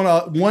won this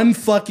on one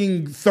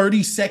fucking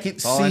 30-second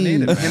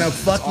scene in a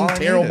fucking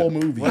terrible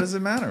movie. What does it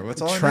matter?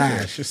 What's all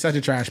trash? It's such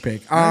a trash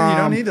pick. You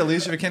don't need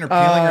Alicia Vikander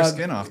peeling her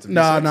skin off.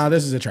 No,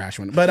 this is a trash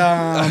one. But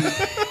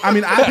I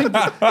mean, I did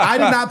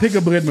not pick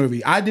a good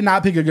movie. I did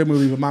not pick a good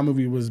movie, but my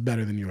movie was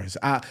better than yours.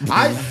 I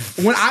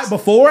was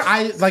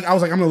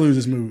like, I'm going to lose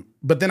this movie.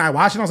 But then I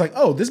watched it and I was like,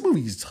 oh, this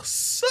movie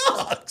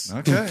sucks.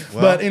 Okay.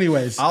 Well, but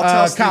anyways. I'll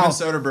tell Steven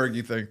Soderbergh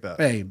you think that.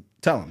 Hey,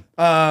 tell him.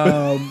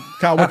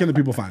 Kyle, where can the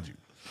people find you?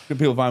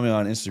 People find me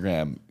on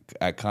Instagram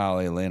at Kyle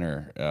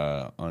Lehner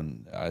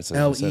on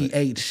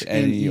Lehner.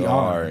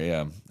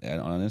 Yeah.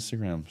 And on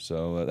Instagram.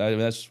 So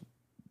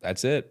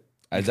that's it.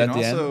 You can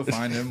also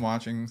find him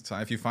watching.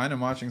 If you find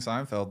him watching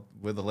Seinfeld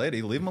with a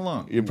lady, leave him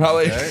alone. You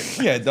probably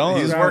don't.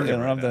 He's working.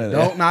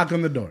 Don't knock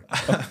on the door.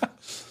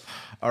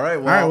 All right.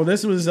 Well,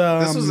 this was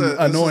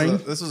annoying.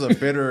 This was a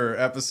bitter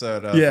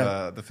episode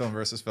of the Film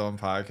versus Film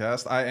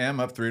podcast. I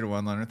am up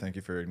 3-1, Leonard. Thank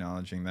you for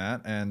acknowledging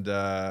that. And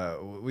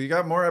we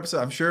got more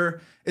episodes. I'm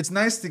sure it's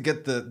nice to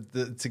get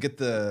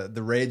the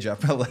rage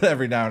up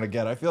every now and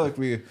again. I feel like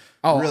we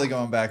really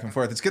going back and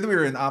forth. It's good that we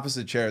were in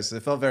opposite chairs.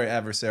 It felt very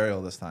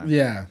adversarial this time.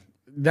 Yeah.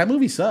 That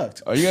movie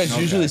sucked. Are you guys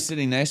usually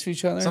sitting next to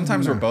each other?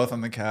 Sometimes we're both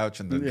on the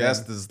couch and the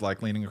guest is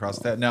like leaning across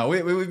the head. No,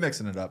 we're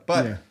mixing it up.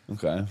 But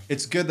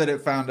it's good that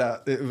it found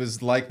out it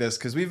was like this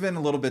because we've been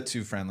a little bit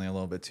too friendly, a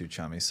little bit too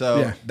chummy.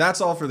 So that's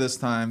all for this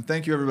time.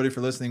 Thank you, everybody,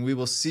 for listening. We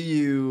will see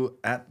you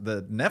at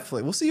the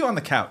Netflix. We'll see you on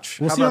the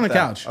couch. We'll see you on the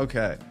couch.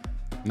 Okay.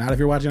 Not if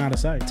you're watching Out of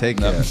Sight. Take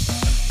care.